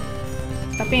 Move.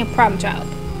 Stop being a problem child.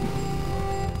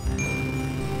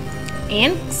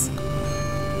 Ants?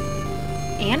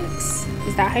 Ants?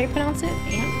 Is that how you pronounce it?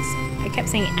 Ants? I kept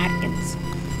saying Atkins.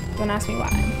 Don't ask me why.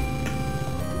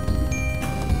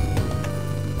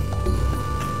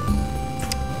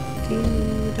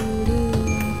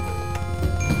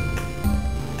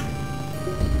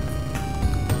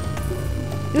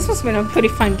 This must have been a pretty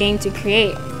fun game to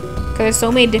create because there's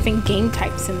so many different game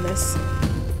types in this.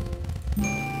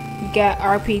 You got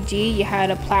RPG, you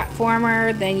had a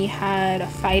platformer, then you had a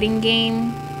fighting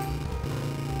game.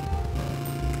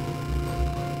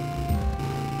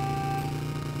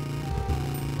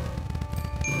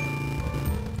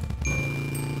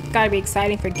 It's gotta be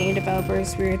exciting for game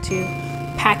developers for to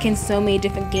pack in so many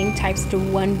different game types to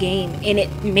one game, and it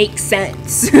makes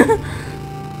sense.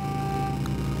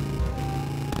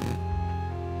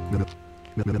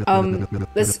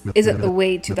 This isn't the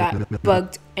way to that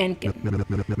bugged Enkin.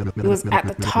 It was at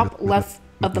the top left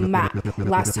of the map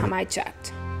last time I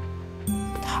checked.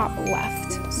 Top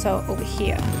left, so over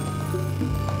here.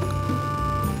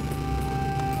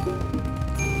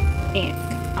 Ank.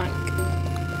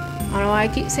 I don't know why I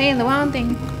keep saying the wrong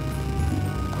thing.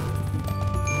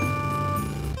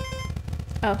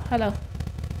 Oh, hello.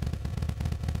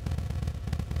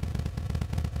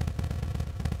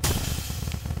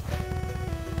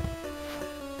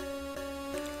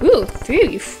 Ooh, 3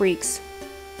 of you freaks.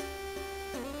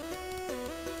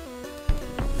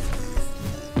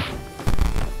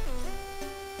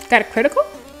 Got a critical?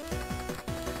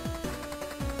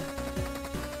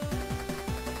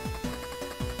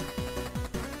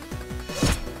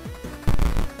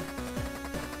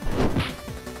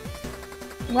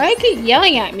 Why do you keep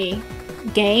yelling at me?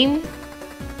 Game?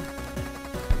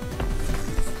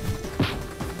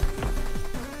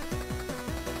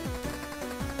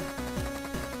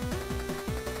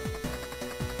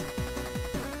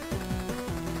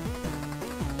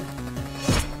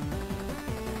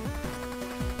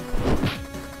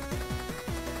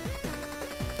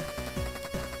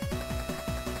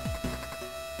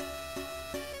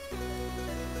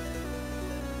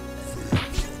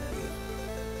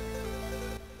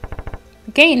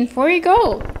 Gain 40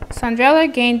 gold.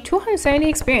 Chandrelle gained 270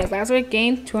 experience. Last week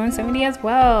gained 270 as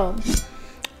well.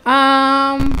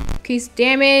 Increase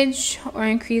damage or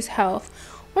increase health.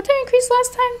 What did I increase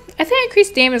last time? I think I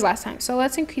increased damage last time, so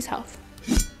let's increase health.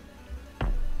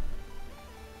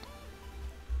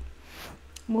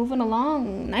 Moving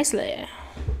along nicely.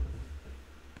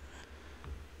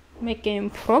 Making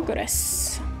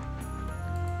progress.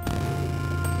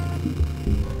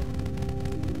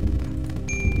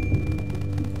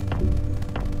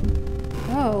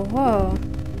 Whoa, whoa.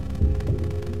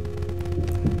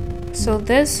 So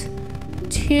this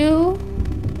 2,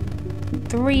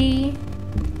 3,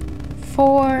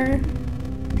 4,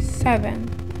 7.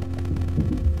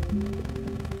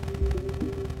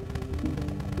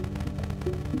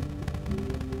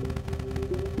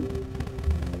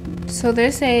 So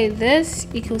they say this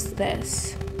equals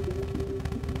this.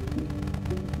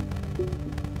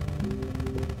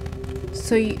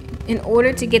 So in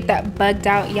order to get that bugged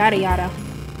out yada yada,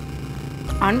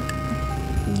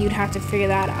 you'd have to figure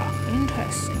that out.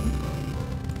 Interesting.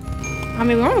 I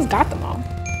mean, we almost got them all.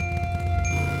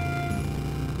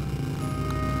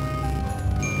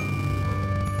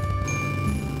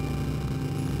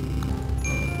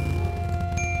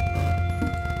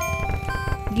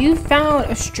 You found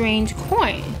a strange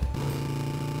coin.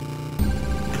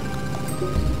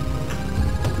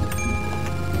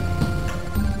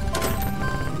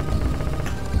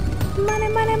 Money,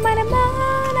 money, money,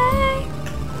 money.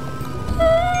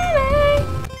 Money.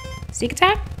 Sneak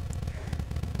attack?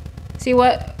 See,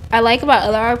 what I like about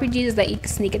other RPGs is that you can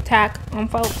sneak attack on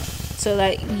folks so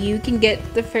that you can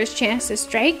get the first chance to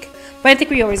strike. But I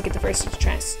think we always get the first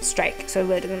chance to strike, so it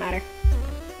really doesn't matter.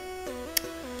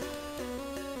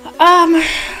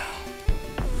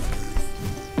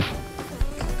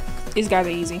 These guys are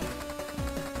easy.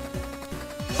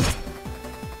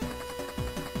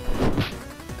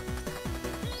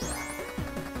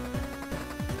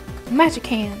 Magic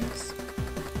hands.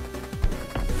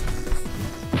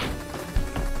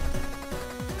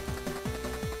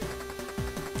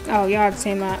 Oh, y'all are the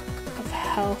same amount of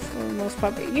health for the most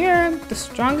part, but you're the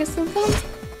strongest of them.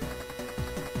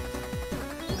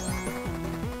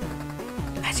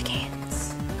 Magic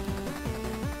hands.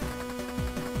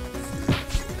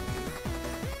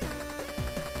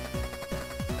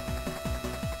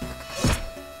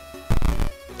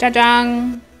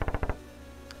 Jajang.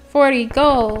 40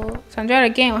 gold.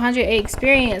 Chandrelle gained 108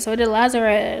 experience. So did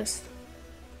Lazarus.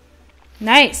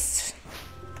 Nice.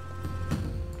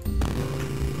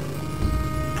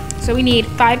 So we need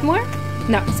 5 more?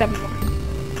 No, 7 more.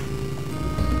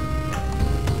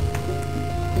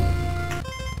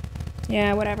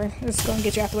 Yeah, whatever. Let's go and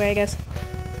get you out the way, I guess.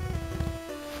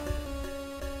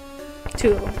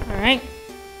 2 of them. Alright.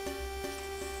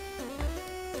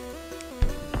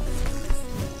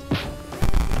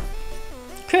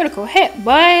 Critical hit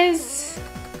was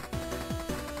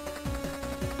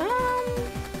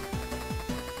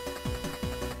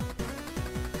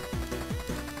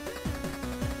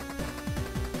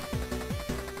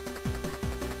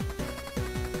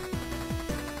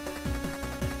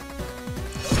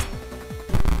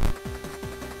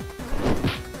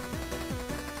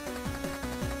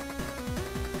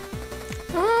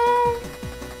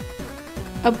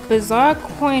a bizarre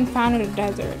coin found in the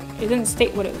desert. It didn't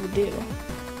state what it would do.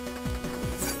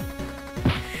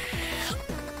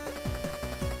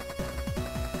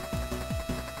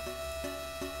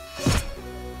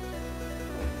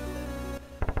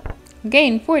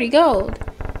 Gain 40 gold.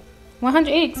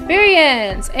 108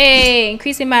 experience. Hey,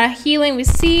 increase the amount of healing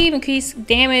received. Increase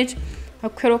damage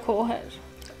of critical hit.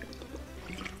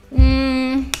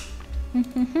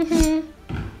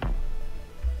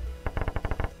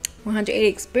 180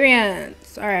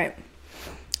 experience. Alright.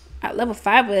 At level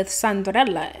 5 with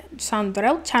Chandrelle.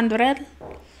 Chandrelle.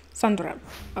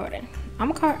 Alright.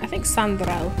 I think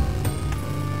Chandrelle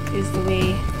is the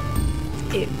way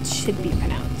it should be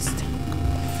pronounced.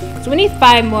 So we need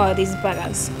 5 more of these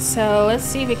buggers. So let's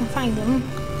see if we can find them.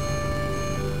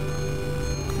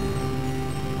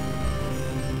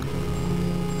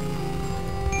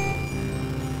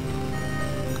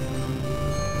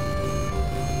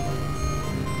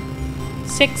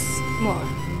 Six more.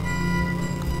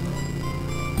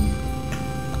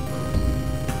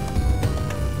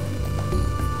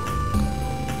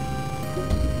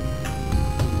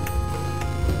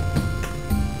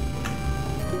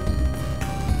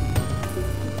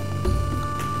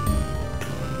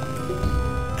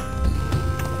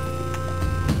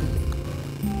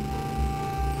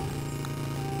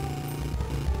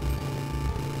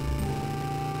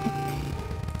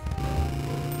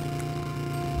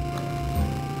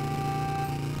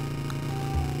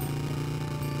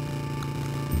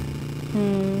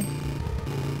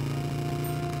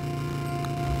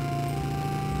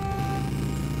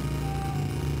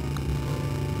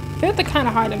 I feel like they're kind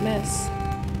of hard to miss.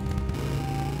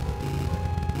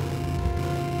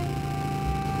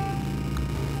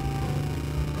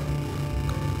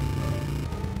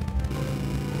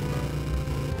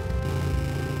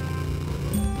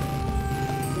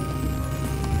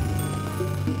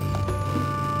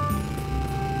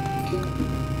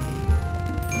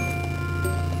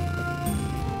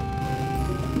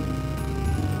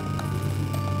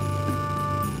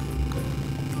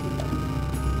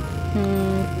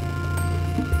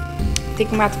 I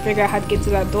think I'm about to figure out how to get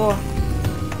to that door.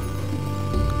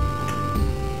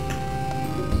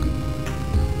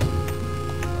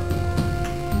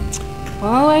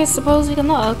 Well, I suppose we can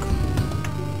look.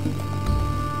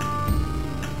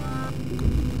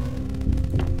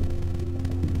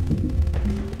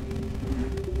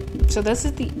 So this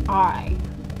is the eye.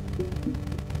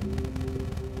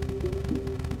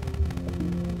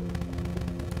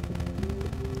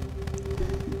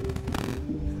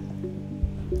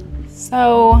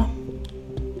 So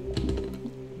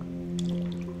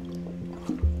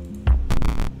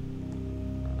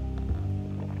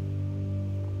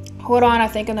hold on, I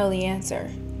think I know the answer.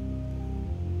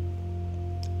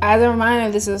 As a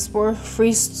reminder, this is a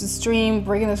spore-free stream.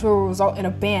 Breaking this rule will result in a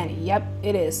ban. Yep,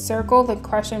 it is. Circle, then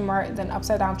question mark, then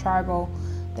upside down triangle,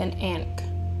 then ink.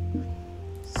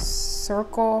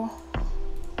 Circle,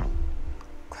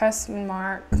 question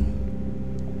mark,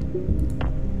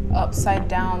 upside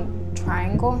down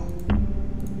triangle,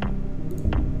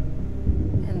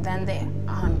 and then the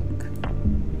unk.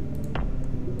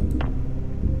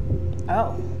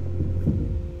 Oh.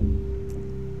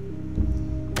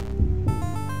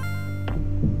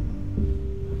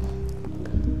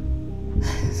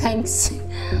 Thanks.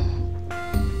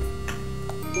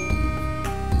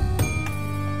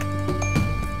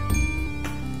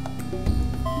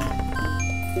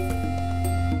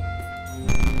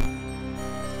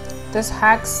 This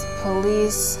Hex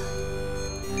police.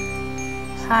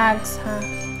 Hex, huh?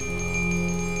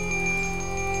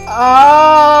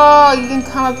 Oh, you can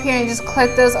come up here and just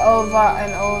click this over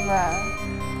and over.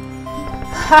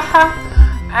 Haha.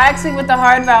 I actually went the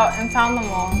hard route and found them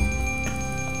all.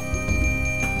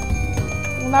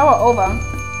 Well, now we're over.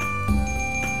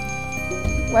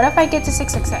 What if I get to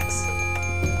 666?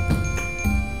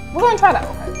 We're gonna try that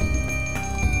real quick.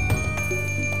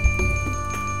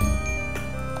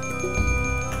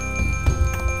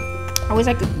 I wish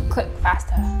I could click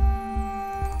faster.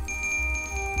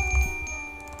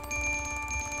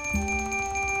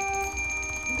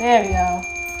 There we go.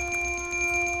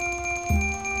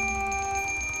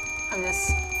 I'm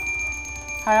just...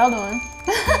 How y'all doing?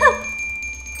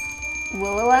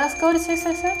 Will it let us go to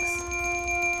 666?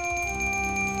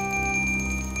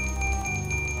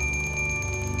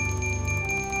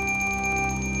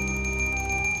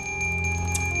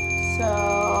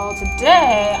 So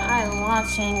today I'm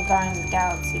watching Guardians of the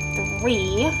Galaxy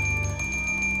 3,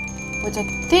 which I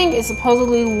think is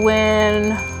supposedly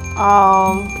when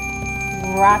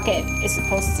Rocket is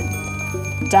supposed to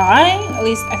die. At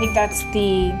least I think that's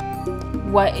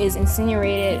what is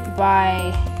insinuated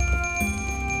by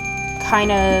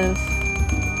kind of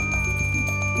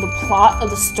the plot of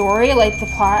the story. Like the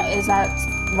plot is that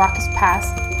Rocket's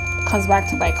past comes back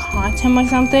to like haunt him or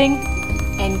something,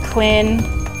 and Quinn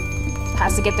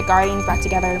has to get the Guardians back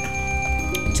together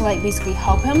to like basically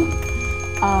help him,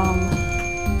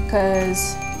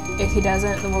 because if he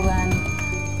doesn't, well then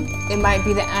it might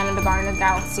be the end of the Guardians of the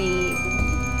Galaxy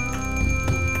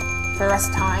for the rest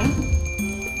of time.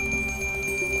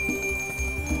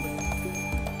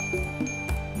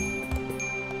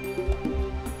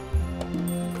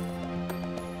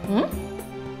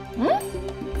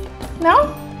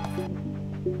 No?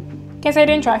 Guess I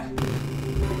didn't try.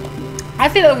 I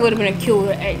think that would have been a cool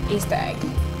Easter egg.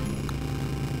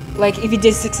 Like if you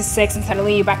did 666 and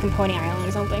suddenly you're back in Pony Island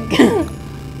or something.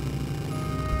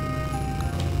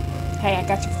 Hey, I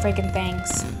got your freaking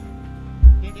things.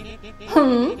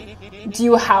 Do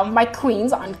you have my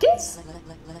queen's Unkins?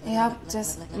 Yep,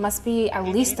 just must be at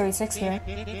least 36 here.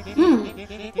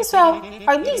 So,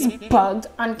 are these bugged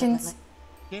Unkins?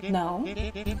 No.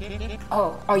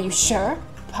 Oh, are you sure?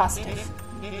 Positive.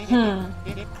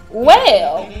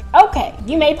 Well, okay,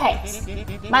 you may pass.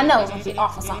 My nose must be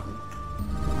off or something.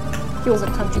 He was a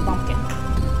country bumpkin.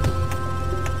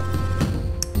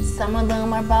 Some of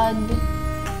them are bugged.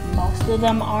 Most of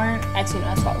them aren't. Actually, no,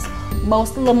 that's false.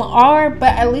 Most of them are,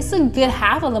 but at least a good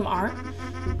half of them aren't.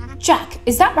 Jack,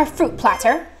 is that my fruit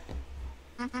platter?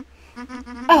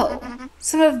 Oh,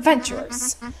 so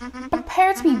adventurers,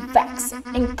 prepare to be vexed,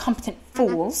 incompetent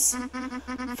fools.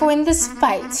 For in this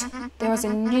fight, there is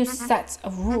a new set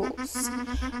of rules.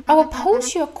 I will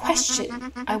pose you a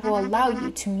question. I will allow you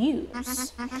to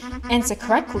muse. Answer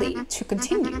correctly to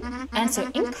continue. Answer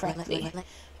incorrectly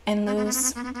and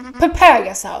lose. Prepare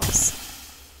yourselves.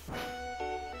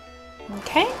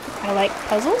 Okay, I like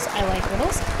puzzles, I like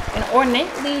riddles. An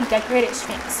ornately decorated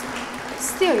sphinx.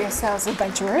 Steel yourselves,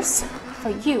 adventurers, for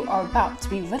you are about to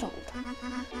be riddled.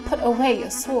 Put away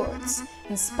your swords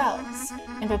and spells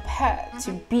and prepare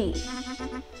to be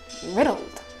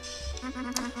riddled.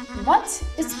 What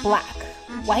is black,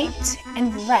 white,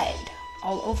 and red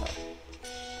all over?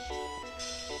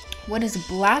 What is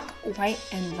black, white,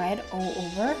 and red all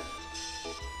over?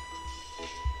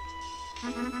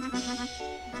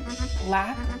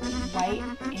 Black, white,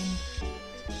 and...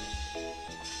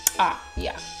 Ah,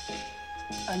 yeah.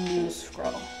 A new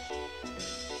scroll.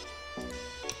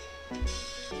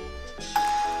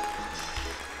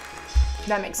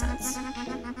 That makes sense.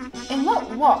 And what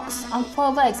walks on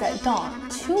 4 legs at dawn,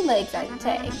 2 legs at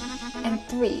day, and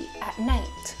 3 at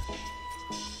night?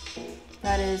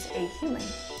 That is a human.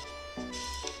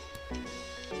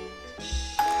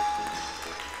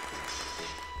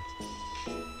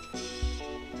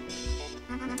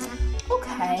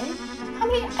 Okay. How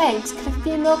many eggs could a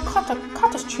female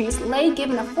cottage lay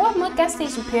given a 4-month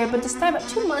gestation period but disturbed at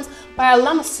 2 months by a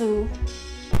lamassu?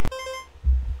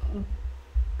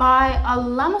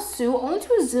 Only to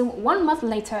resume 1 month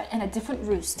later in a different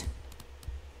roost.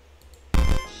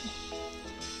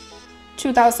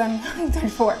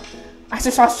 2034. I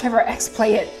just watched Trevor X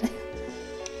play it.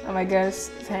 Oh my gosh,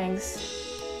 thanks.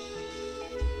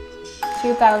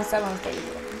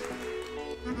 2034.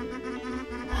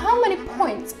 How many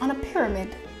points on a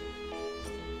pyramid?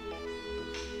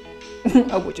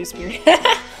 Oh, which is weird.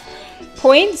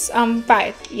 Points?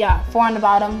 5. Yeah, 4 on the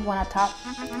bottom, 1 on top.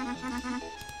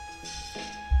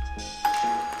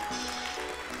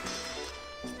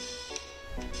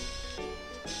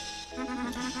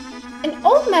 An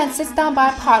old man sits down by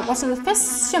a pot watching the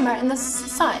fish shimmer in the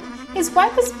sun. His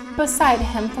wife is beside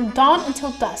him from dawn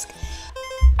until dusk.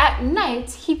 At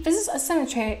night, he visits a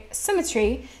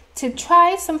cemetery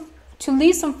to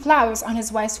leave some flowers on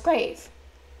his wife's grave.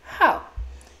 How?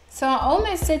 So an old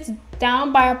man sits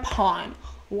down by a pond,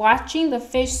 watching the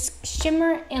fish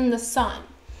shimmer in the sun.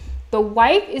 The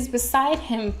wife is beside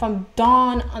him from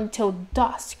dawn until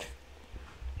dusk.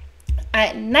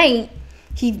 At night,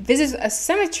 he visits a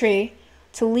cemetery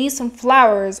to leave some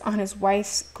flowers on his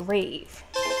wife's grave.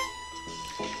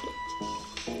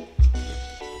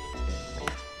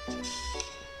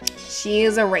 She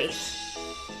is a wraith.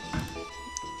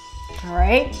 All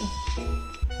right.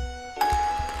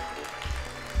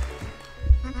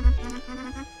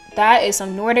 That is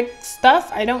some Nordic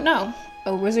stuff. I don't know.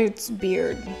 A wizard's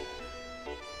beard.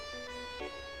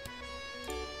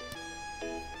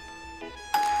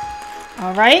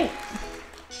 All right.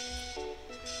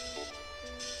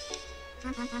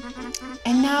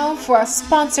 And now for a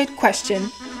sponsored question.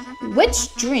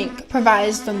 Which drink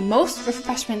provides the most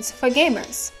refreshments for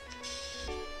gamers?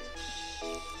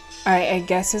 I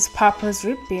guess it's Papa's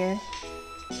root beer.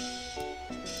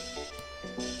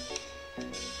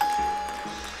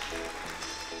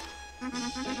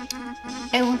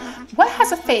 And what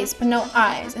has a face but no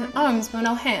eyes and arms but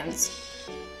no hands?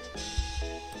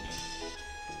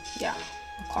 Yeah,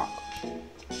 a clock.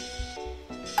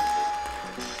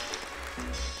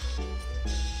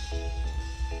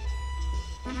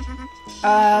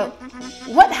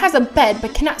 What has a bed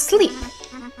but cannot sleep?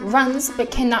 Runs but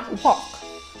cannot walk?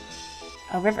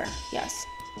 A river, yes.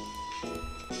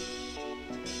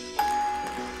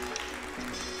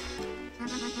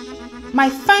 My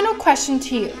final question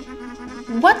to you.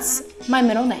 What's my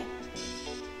middle name?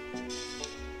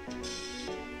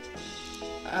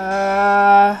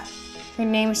 Her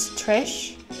name's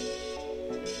Trish.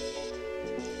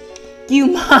 You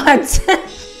mods.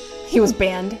 He was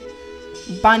banned.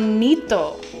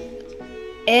 Bonito.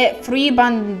 Free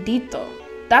bandito.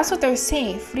 That's what they're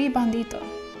saying. Free bandito.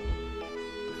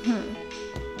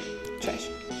 Trish.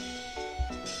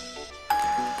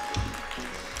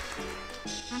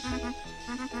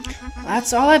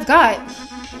 That's all I've got.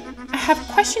 I have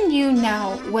questioned you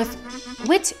now with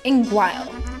wit and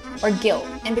guile, or guilt,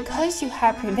 and because you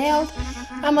have prevailed,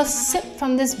 I must sip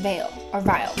from this vial.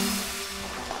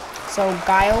 So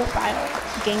guile,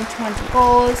 gain 200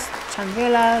 goals.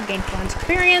 Chandrelle, gain 200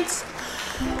 experience.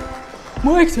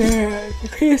 More experience,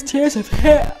 increased chance of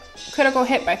hit. Critical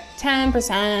hit by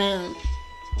 10%.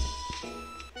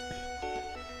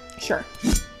 Sure.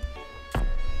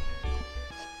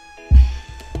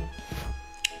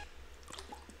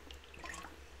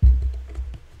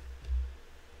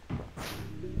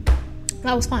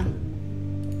 That was fun.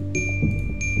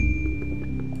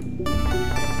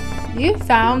 You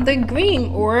found the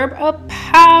green orb of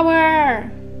power.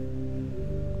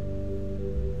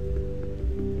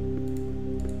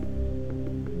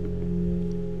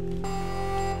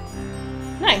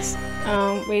 Nice.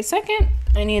 Wait a second.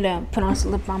 I need to put on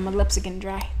some lip balm. My lips are getting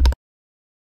dry.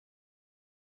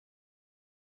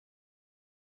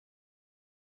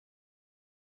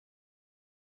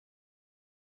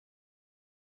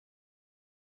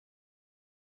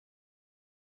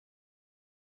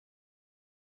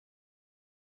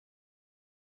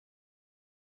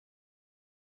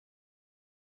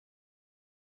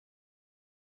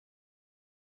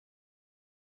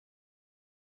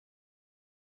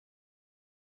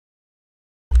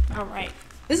 Alright.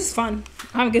 This is fun.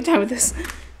 I have a good time with this.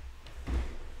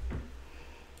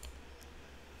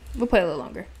 We'll play a little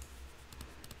longer.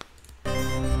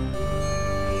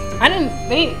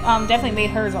 They definitely made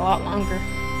hers a lot longer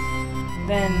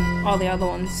than all the other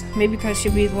ones. Maybe because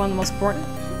she'll be the one most important.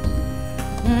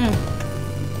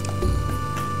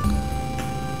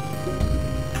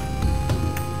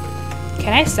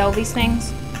 Can I sell these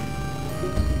things?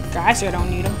 I sure don't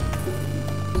need them.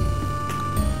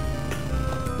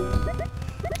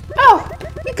 Oh,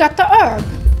 we got the herb.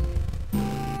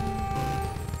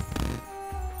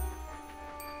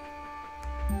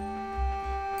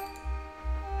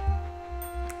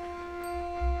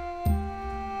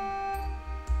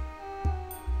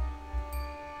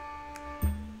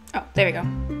 Oh, there we go.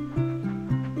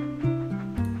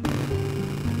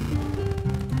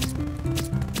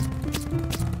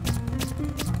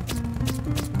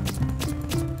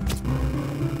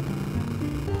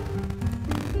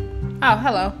 Oh,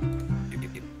 hello.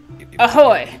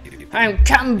 Ahoy! I'm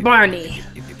Captain Barney.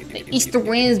 The Easter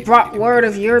winds brought word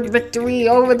of your victory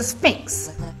over the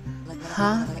Sphinx.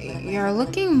 Huh? You're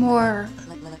looking more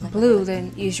blue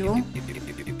than usual.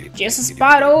 Just a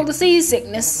spot of the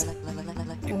seasickness.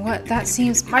 What that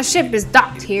seems, my ship is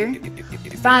docked here.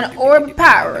 To find an orb of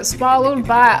power swallowed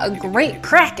by a great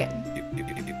kraken.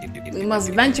 We must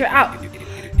venture out.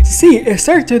 To see in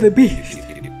search of the beast.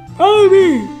 Follow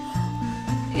me.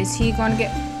 Is he going to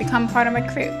become part of my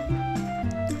crew?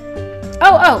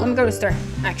 Oh, let me go to the store,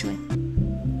 actually.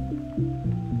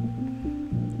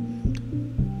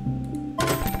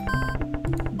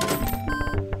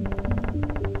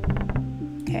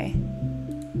 Okay.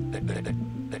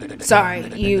 Sorry,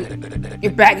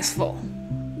 your bag is full.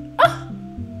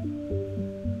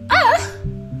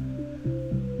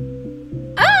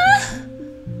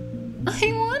 I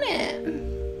want it.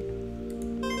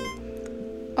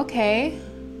 Okay.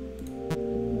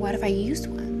 What if I used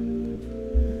one?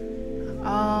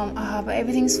 But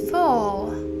everything's full.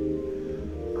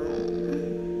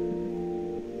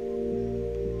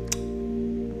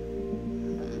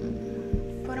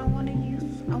 But I want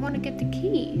to get the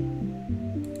key.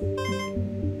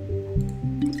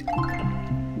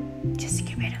 Just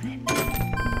get rid of it.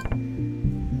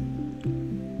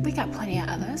 We got plenty of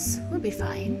others. We'll be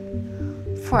fine.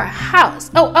 For a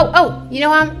house. Oh. You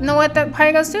know what that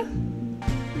party goes to?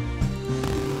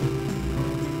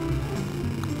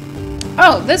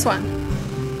 Oh, this one.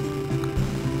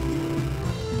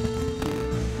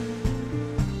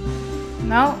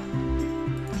 No.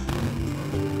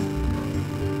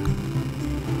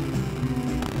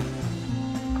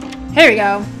 Here we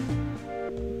go.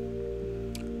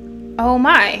 Oh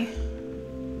my.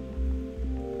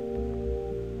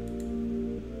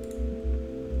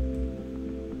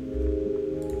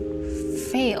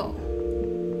 Fail.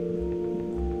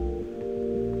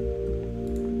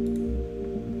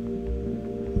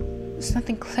 There's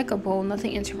nothing clickable,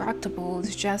 nothing interactable.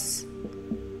 It's just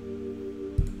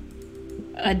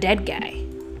a dead guy.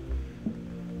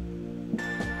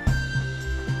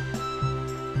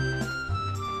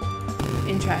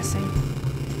 Interesting.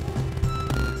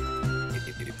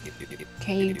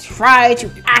 Can you try to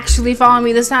actually follow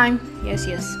me this time? Yes.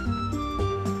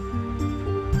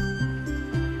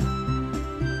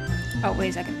 Oh, wait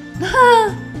a second.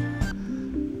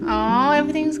 Oh,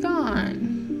 everything's gone.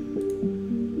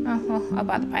 Oh, well, I'll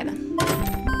buy the pie then.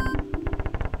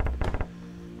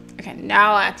 Okay,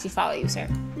 now I'll actually follow you, sir.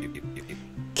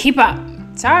 Keep up.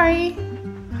 Sorry.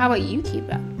 How about you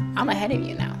keep up? I'm ahead of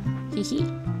you now. Hee hee.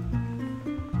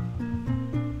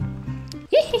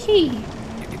 Hee hee.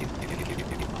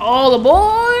 All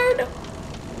aboard!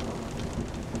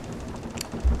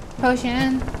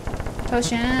 Potion.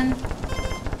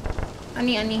 I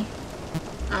need.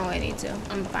 Oh, I need 2.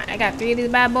 I'm fine. I got 3 of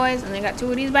these bad boys, and I got 2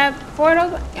 of these 4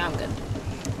 of those. Yeah, I'm good.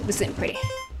 We're sitting pretty.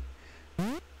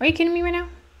 Are you kidding me right now?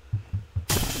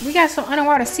 We got some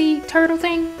underwater sea turtle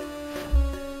thing.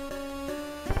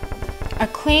 A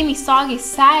clammy, soggy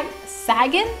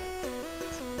sagging?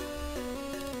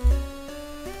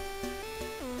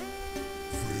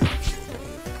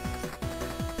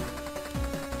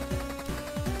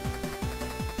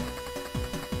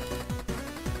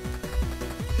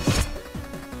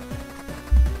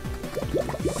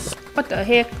 What the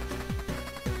heck?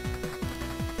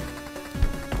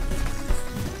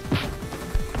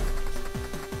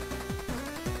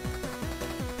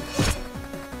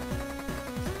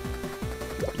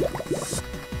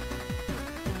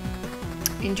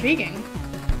 Intriguing.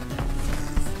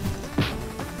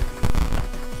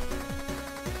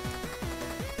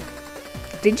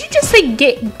 Did you just say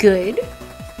get good?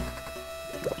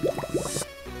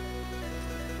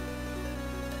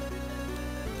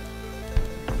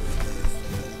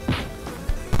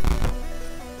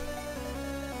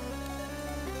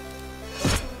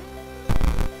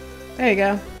 There you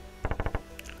go.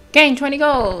 Gain 20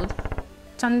 gold.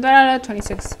 Chandrelle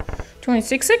 26.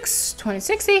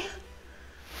 2060.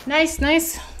 Nice.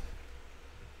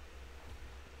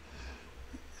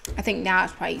 I think now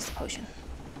it's probably use the potion.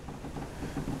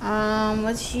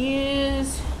 Let's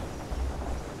use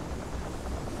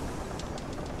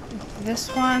this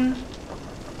one.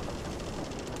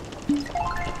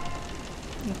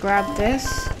 Grab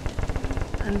this.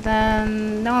 And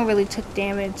then no one really took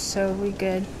damage, so we're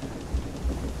good.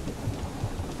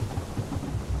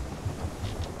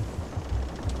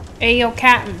 Hey, yo,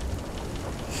 Captain.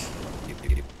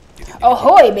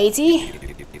 Ahoy, matey.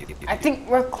 I think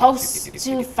we're close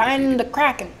to finding the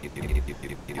Kraken.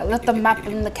 I left the map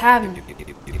in the cabin.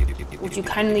 Would you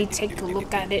kindly take a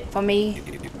look at it for me?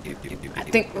 I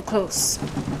think we're close.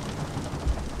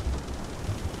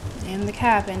 In the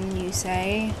cabin, you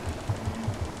say?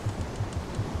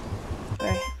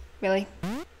 Really?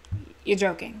 You're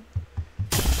joking.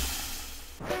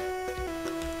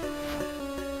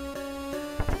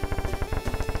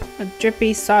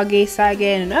 drippy, soggy, saggy,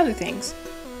 and other things.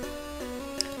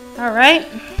 All right.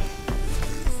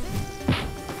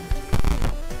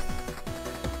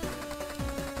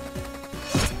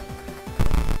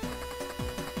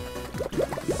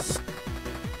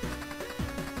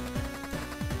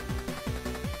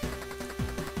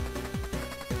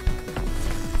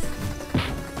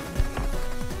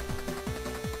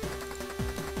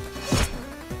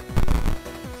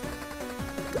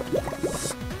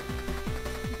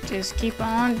 Just keep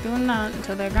on doing that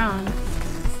until they're gone.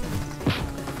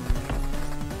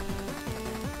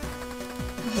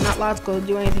 I'm not allowed to go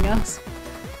do anything else.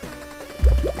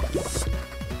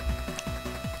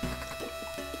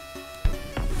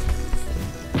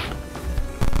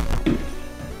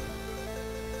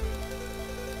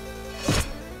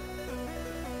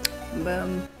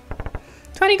 Boom.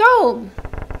 20 gold.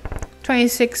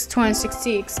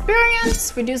 260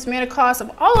 experience. Reduce mana cost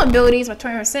of all abilities by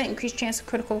 20%. Increased chance of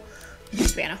critical.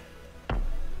 Reduce mana.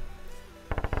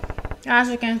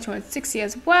 Asher again 260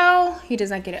 as well. He does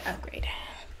not get an upgrade.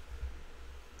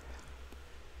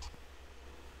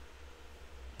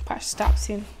 Probably stop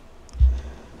soon.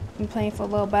 Been playing for a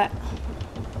little bit.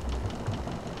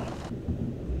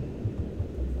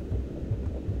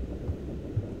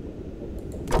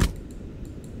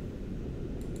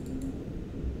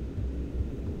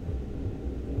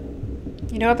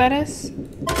 You know what that is?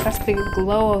 That's the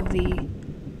glow of the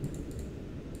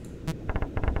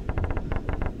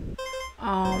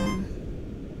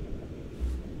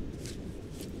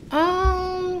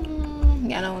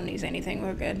yeah, no one needs anything.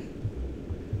 We're good.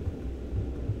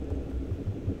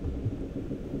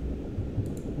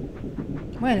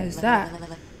 What is that?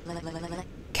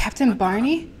 Captain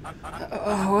Barney?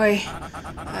 Ahoy.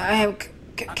 I am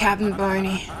Captain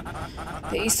Barney.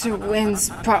 The Easter winds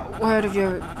brought word of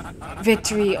your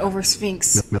victory over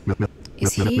Sphinx.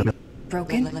 Is he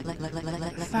broken?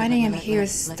 Finding him here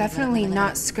is definitely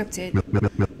not scripted.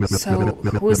 So,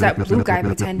 who is that blue guy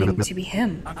pretending to be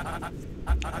him?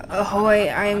 Ahoy,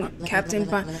 I'm Captain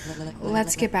Barney.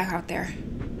 Let's get back out there.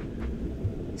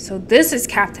 So this is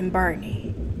Captain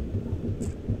Barney.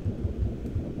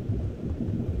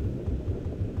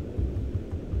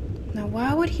 Now,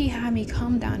 why would he have me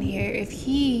come down here if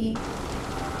he...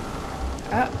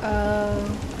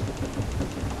 Uh-oh.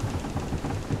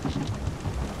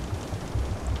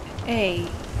 Hey,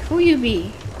 who you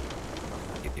be?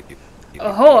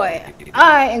 Ahoy,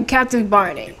 I am Captain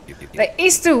Barney. The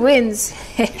Easter winds.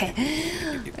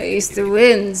 The Easter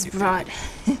winds brought...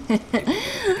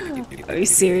 Are you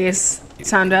serious,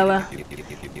 Chandrelle?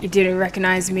 You didn't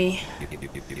recognize me.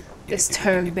 This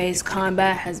turn-based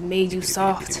combat has made you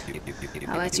soft.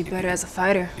 I like you better as a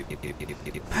fighter.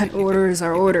 But orders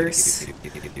are orders.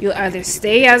 You'll either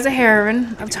stay as the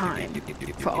heroine of time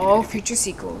for all future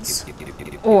sequels,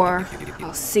 or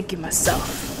I'll sink you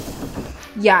myself.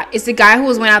 Yeah, it's the guy who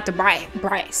was went after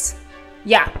Bryce.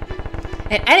 Yeah.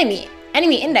 An enemy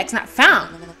index not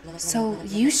found. So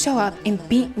you show up and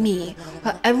beat me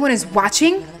while everyone is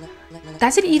watching?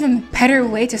 That's an even better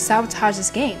way to sabotage this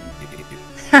game.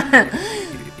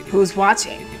 Who's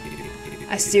watching?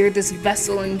 I steered this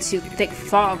vessel into thick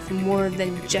fog for more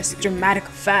than just dramatic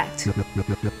effect.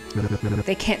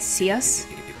 They can't see us.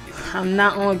 I'm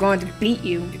not only going to beat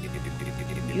you,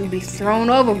 you'll be thrown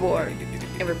overboard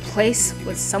and replaced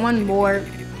with someone more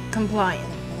compliant.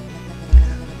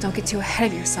 Don't get too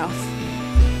ahead of yourself.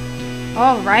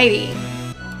 Alrighty.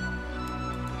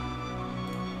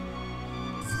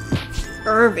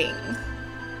 Irving.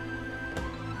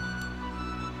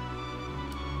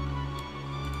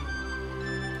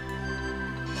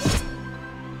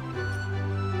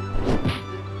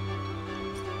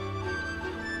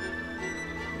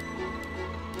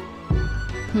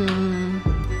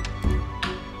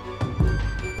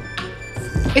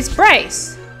 It's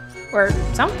Bryce. Or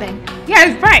something. Yeah,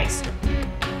 it's Bryce.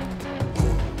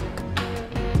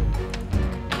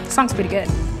 The song's pretty good.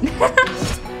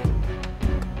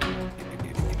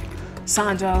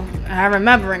 Sandro, I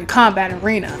remember in Combat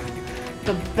Arena,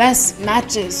 the best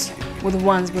matches were the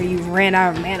ones where you ran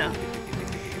out of mana.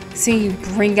 Seeing you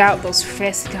bring out those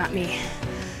fists got me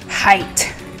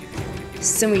hyped.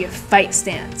 Some of your fight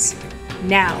stance.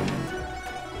 Now.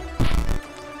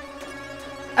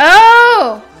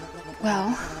 Oh!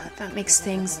 Well, that makes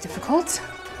things difficult.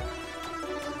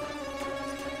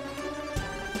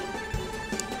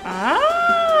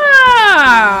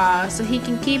 Ah! So he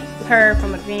can keep her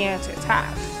from being able to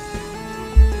attack.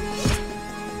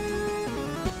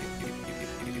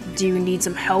 Do you need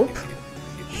some help?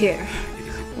 Here,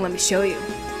 let me show you.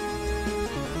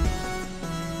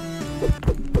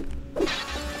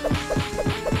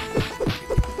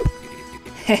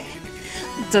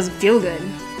 doesn't feel good.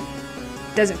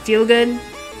 Doesn't feel good.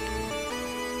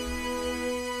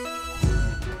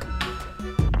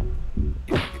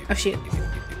 Oh shit.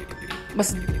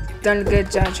 Must have done a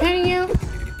good job training you.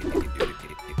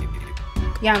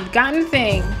 Yeah, I've got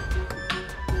anything.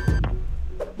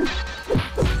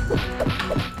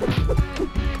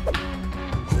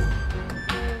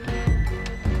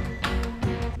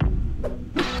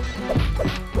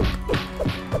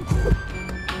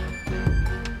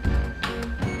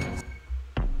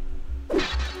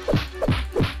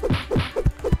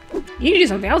 You need to do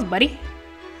something else, buddy.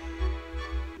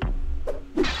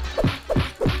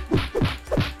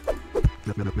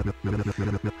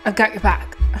 I've got your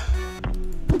back.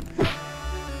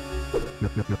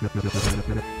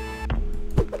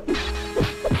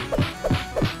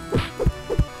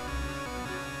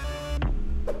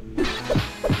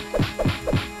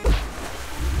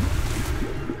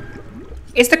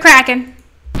 It's the Kraken.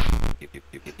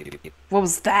 What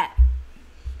was that?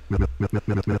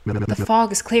 The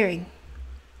fog is clearing.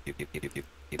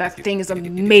 That thing is a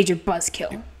major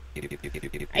buzzkill.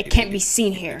 I can't be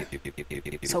seen here.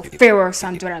 So farewell,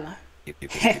 Chandrelle.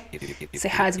 Say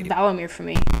hi to Valamir for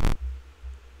me.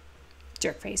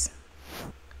 Jerkface.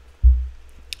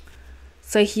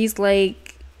 So he's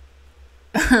like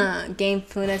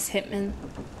Gamefulness Hitman.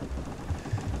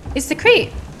 It's the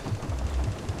crate.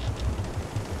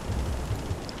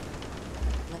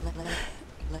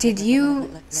 Did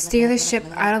you steer the ship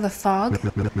out of the fog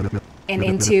and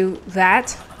into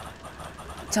that?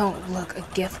 Don't look a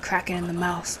gift Kraken in the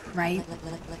mouth, right?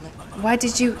 Why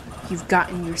did you? You've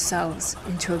gotten yourselves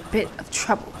into a bit of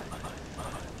trouble.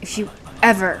 If you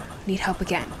ever need help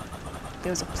again,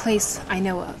 there's a place I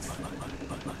know of.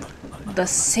 The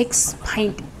 6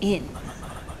 Pint Inn.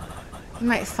 You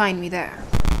might find me there.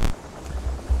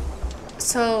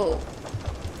 So,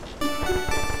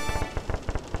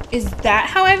 is that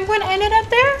how everyone ended up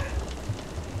there?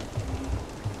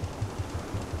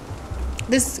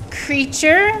 This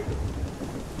creature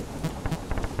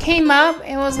came up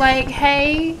and was like,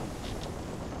 hey,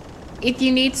 if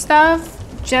you need stuff,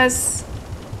 just...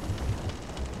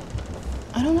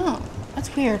 I don't know.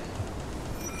 That's weird.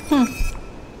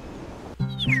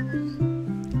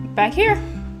 Back here.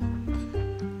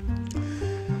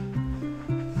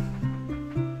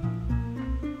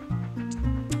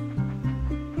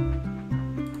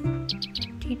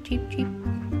 Cheep, cheep, cheep.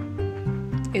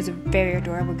 It's a very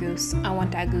adorable goose. I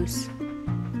want that goose.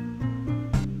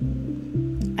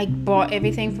 I bought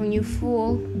everything from you,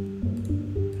 fool.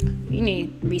 You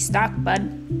need to restock, bud.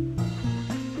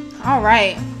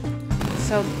 Alright.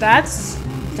 So that's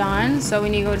done. So we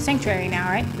need to go to Sanctuary now,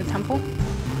 right? The temple.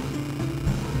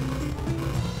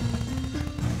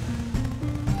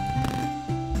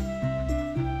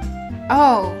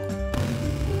 Oh.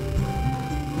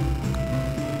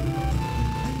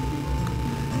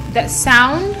 That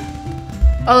sound?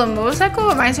 Oh, the motorcycle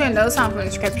reminds me of another sound from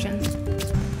Inscription.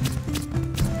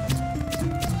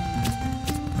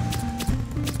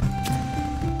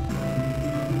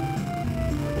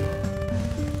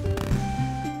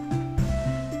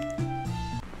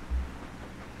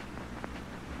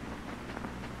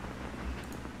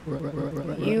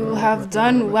 You have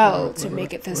done well to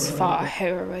make it this far,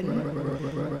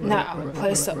 heroine. Now,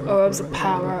 place the orbs of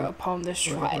power upon the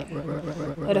shrine.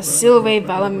 Let us seal away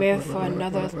Valamir for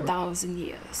another 1,000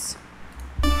 years.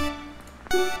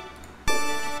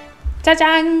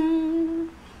 Ta-dang!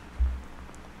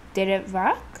 Did it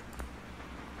work?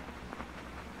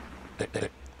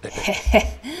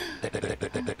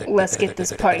 Let's get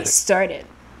this party started.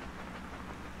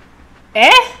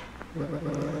 Eh?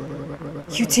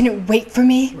 You didn't wait for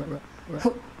me?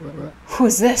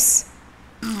 Who's this?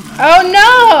 Oh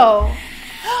no!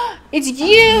 It's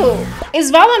you!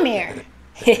 It's Valamir!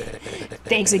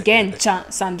 Thanks again,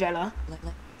 Chandrelle.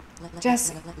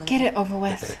 Just get it over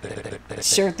with.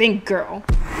 Sure thing, girl.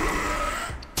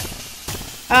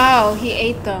 Oh, he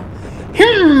ate them.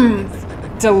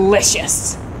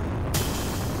 Delicious.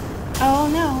 Oh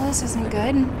no, this isn't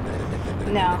good.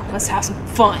 No, let's have some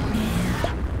fun.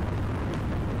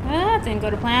 That didn't go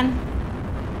to plan.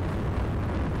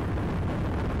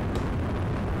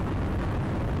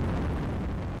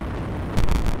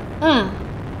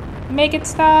 Make it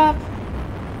stop.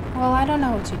 Well, I don't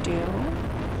know what to do.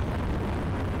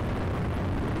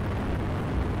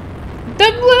 The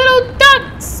little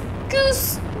ducks,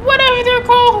 goose, whatever they're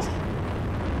called.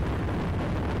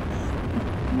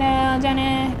 No,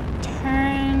 Jenny,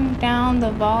 turn down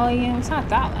the volume. It's not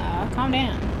that loud. Calm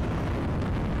down.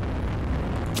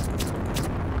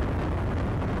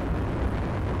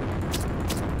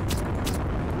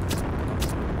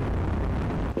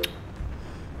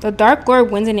 The Dark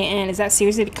Lord wins in the end. Is that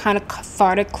seriously the kind of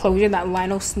cathartic closure that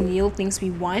Lionel Sneal thinks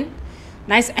we want?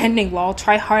 Nice ending, lol.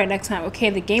 Try harder next time. Okay,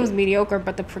 the game was mediocre,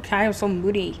 but the protagonist was so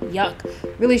moody. Yuck.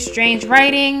 Really strange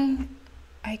writing.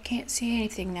 I can't see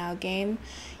anything now, game.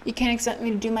 You can't expect me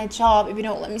to do my job if you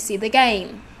don't let me see the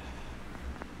game.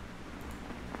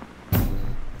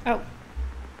 Oh.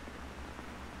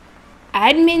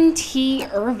 Admin T.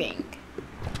 Irving.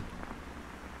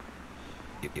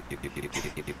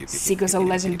 Secrets of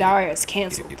Legendarius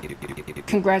canceled.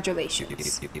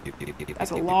 Congratulations.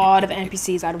 That's a lot of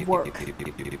NPCs out of work.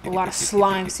 A lot of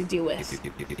slimes to deal with.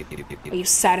 Are you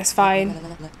satisfied?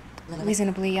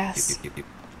 Reasonably, yes.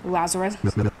 Lazarus?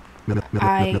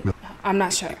 I'm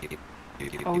not sure.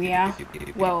 Oh yeah?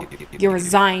 Well, you're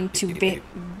resigned to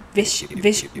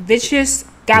Vicious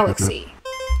Galaxy.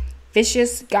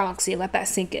 Vicious Galaxy, let that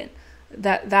sink in.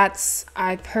 That's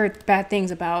I've heard bad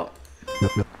things about.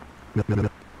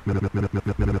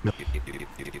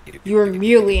 You are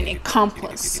merely an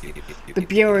accomplice. The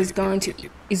Bureau is going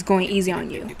easy on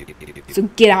you. So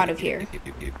get out of here.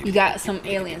 You got some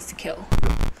aliens to kill.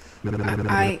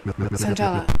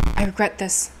 Chandrelle, I regret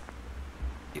this.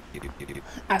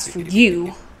 As for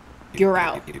you, you're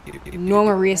out. No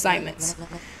more reassignments.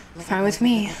 Fine with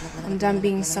me. I'm done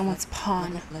being someone's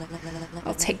pawn.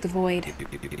 I'll take the void.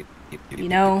 You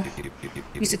know,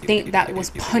 used to think that was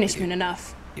punishment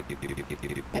enough.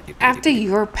 But after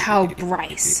your pal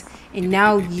Bryce, and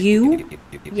now you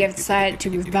have decided to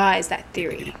revise that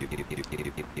theory.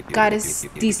 Gotta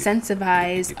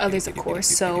desensitize others, of course,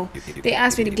 so they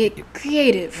asked me to get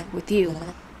creative with you.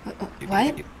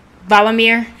 What?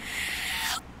 Valamir?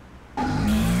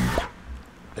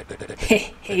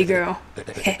 Hey girl.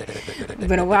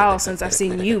 Been a while since I've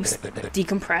seen you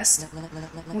decompressed.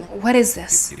 What is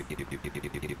this?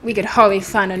 We could hardly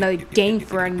find another game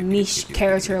for a niche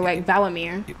character like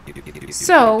Valamir.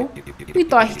 So, we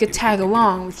thought he could tag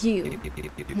along with you.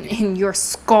 In your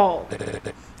skull.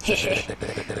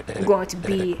 We're going to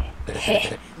be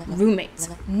roommates.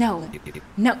 No.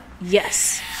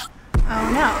 Yes. Oh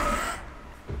no.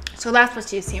 So that's what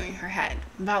she's hearing in her head.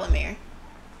 Valamir.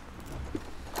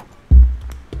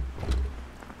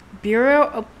 Bureau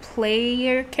of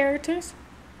Player Characters?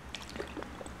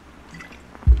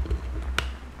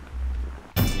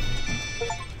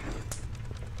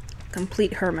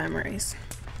 Complete her memories.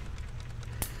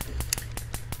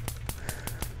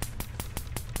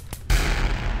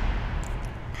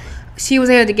 She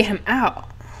was able to get him out.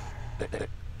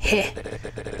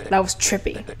 That was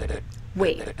trippy.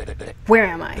 Wait, where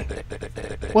am I?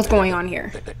 What's going on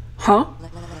here? Huh?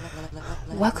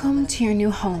 Welcome to your new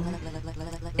home.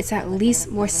 It's at least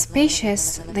more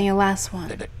spacious than your last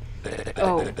one.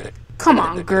 Oh, come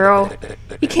on, girl.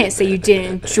 You can't say you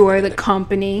didn't enjoy the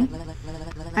company.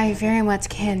 I very much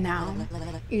can now.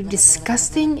 You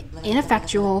disgusting,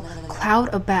 ineffectual cloud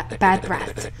of bad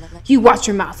breath. You watch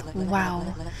your mouth.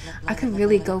 Wow. I could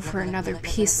really go for another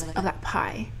piece of that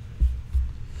pie.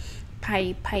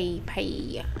 Pie.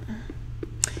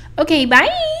 Okay,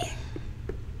 bye.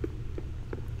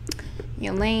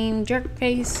 You lame jerk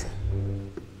face.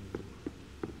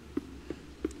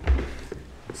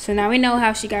 So now we know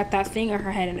how she got that thing in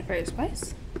her head in the first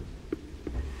place.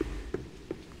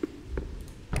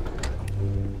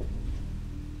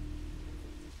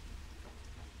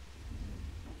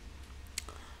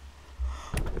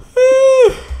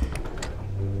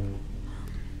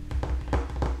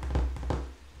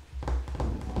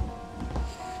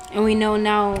 And we know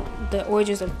now the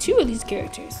origins of two of these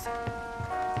characters.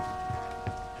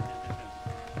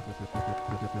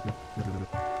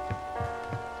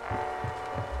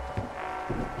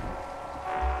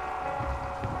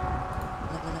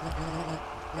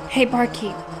 Hey,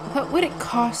 barkeep, what would it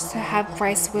cost to have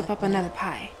Bryce whip up another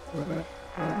pie?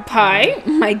 Pie?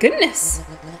 My goodness.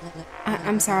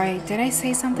 I'm sorry, did I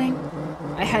say something?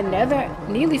 I had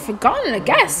nearly forgotten a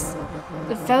guess.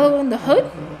 The fellow in the hood?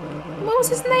 What was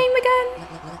his name again?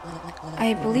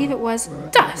 I believe it was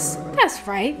Dust. That's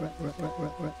right.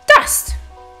 Dust!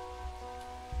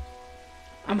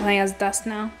 I'm playing as Dust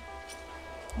now.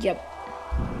 Yep.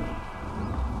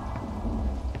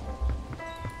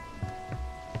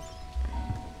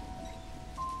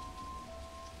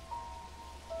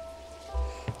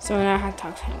 So now I have to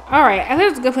talk to him. Alright, I think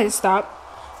it's a good place to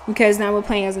stop. Because now we're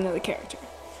playing as another character.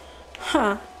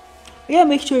 Huh. We gotta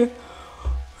make sure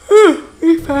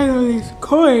we find all these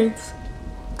coins.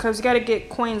 Because we gotta get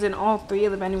coins in all three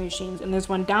of the vending machines. And there's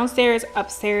one downstairs,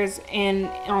 upstairs, and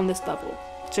on this level.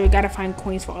 So we gotta find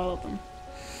coins for all of them.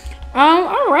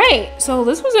 Alright. So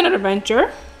this was an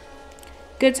adventure.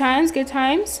 Good times.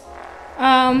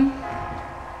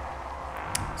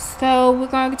 So we're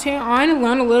going to continue on and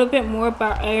learn a little bit more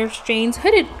about our strange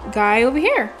hooded guy over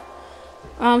here.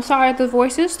 Sorry if the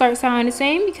voices start sounding the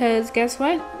same because guess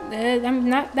what? I'm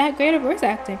not that great at voice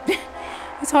acting.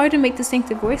 It's hard to make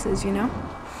distinctive voices, you know.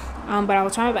 But I will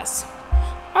try my best.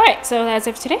 Alright, so that's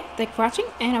it for today. Thank you for watching,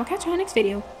 and I'll catch you in the next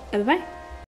video. Bye-bye.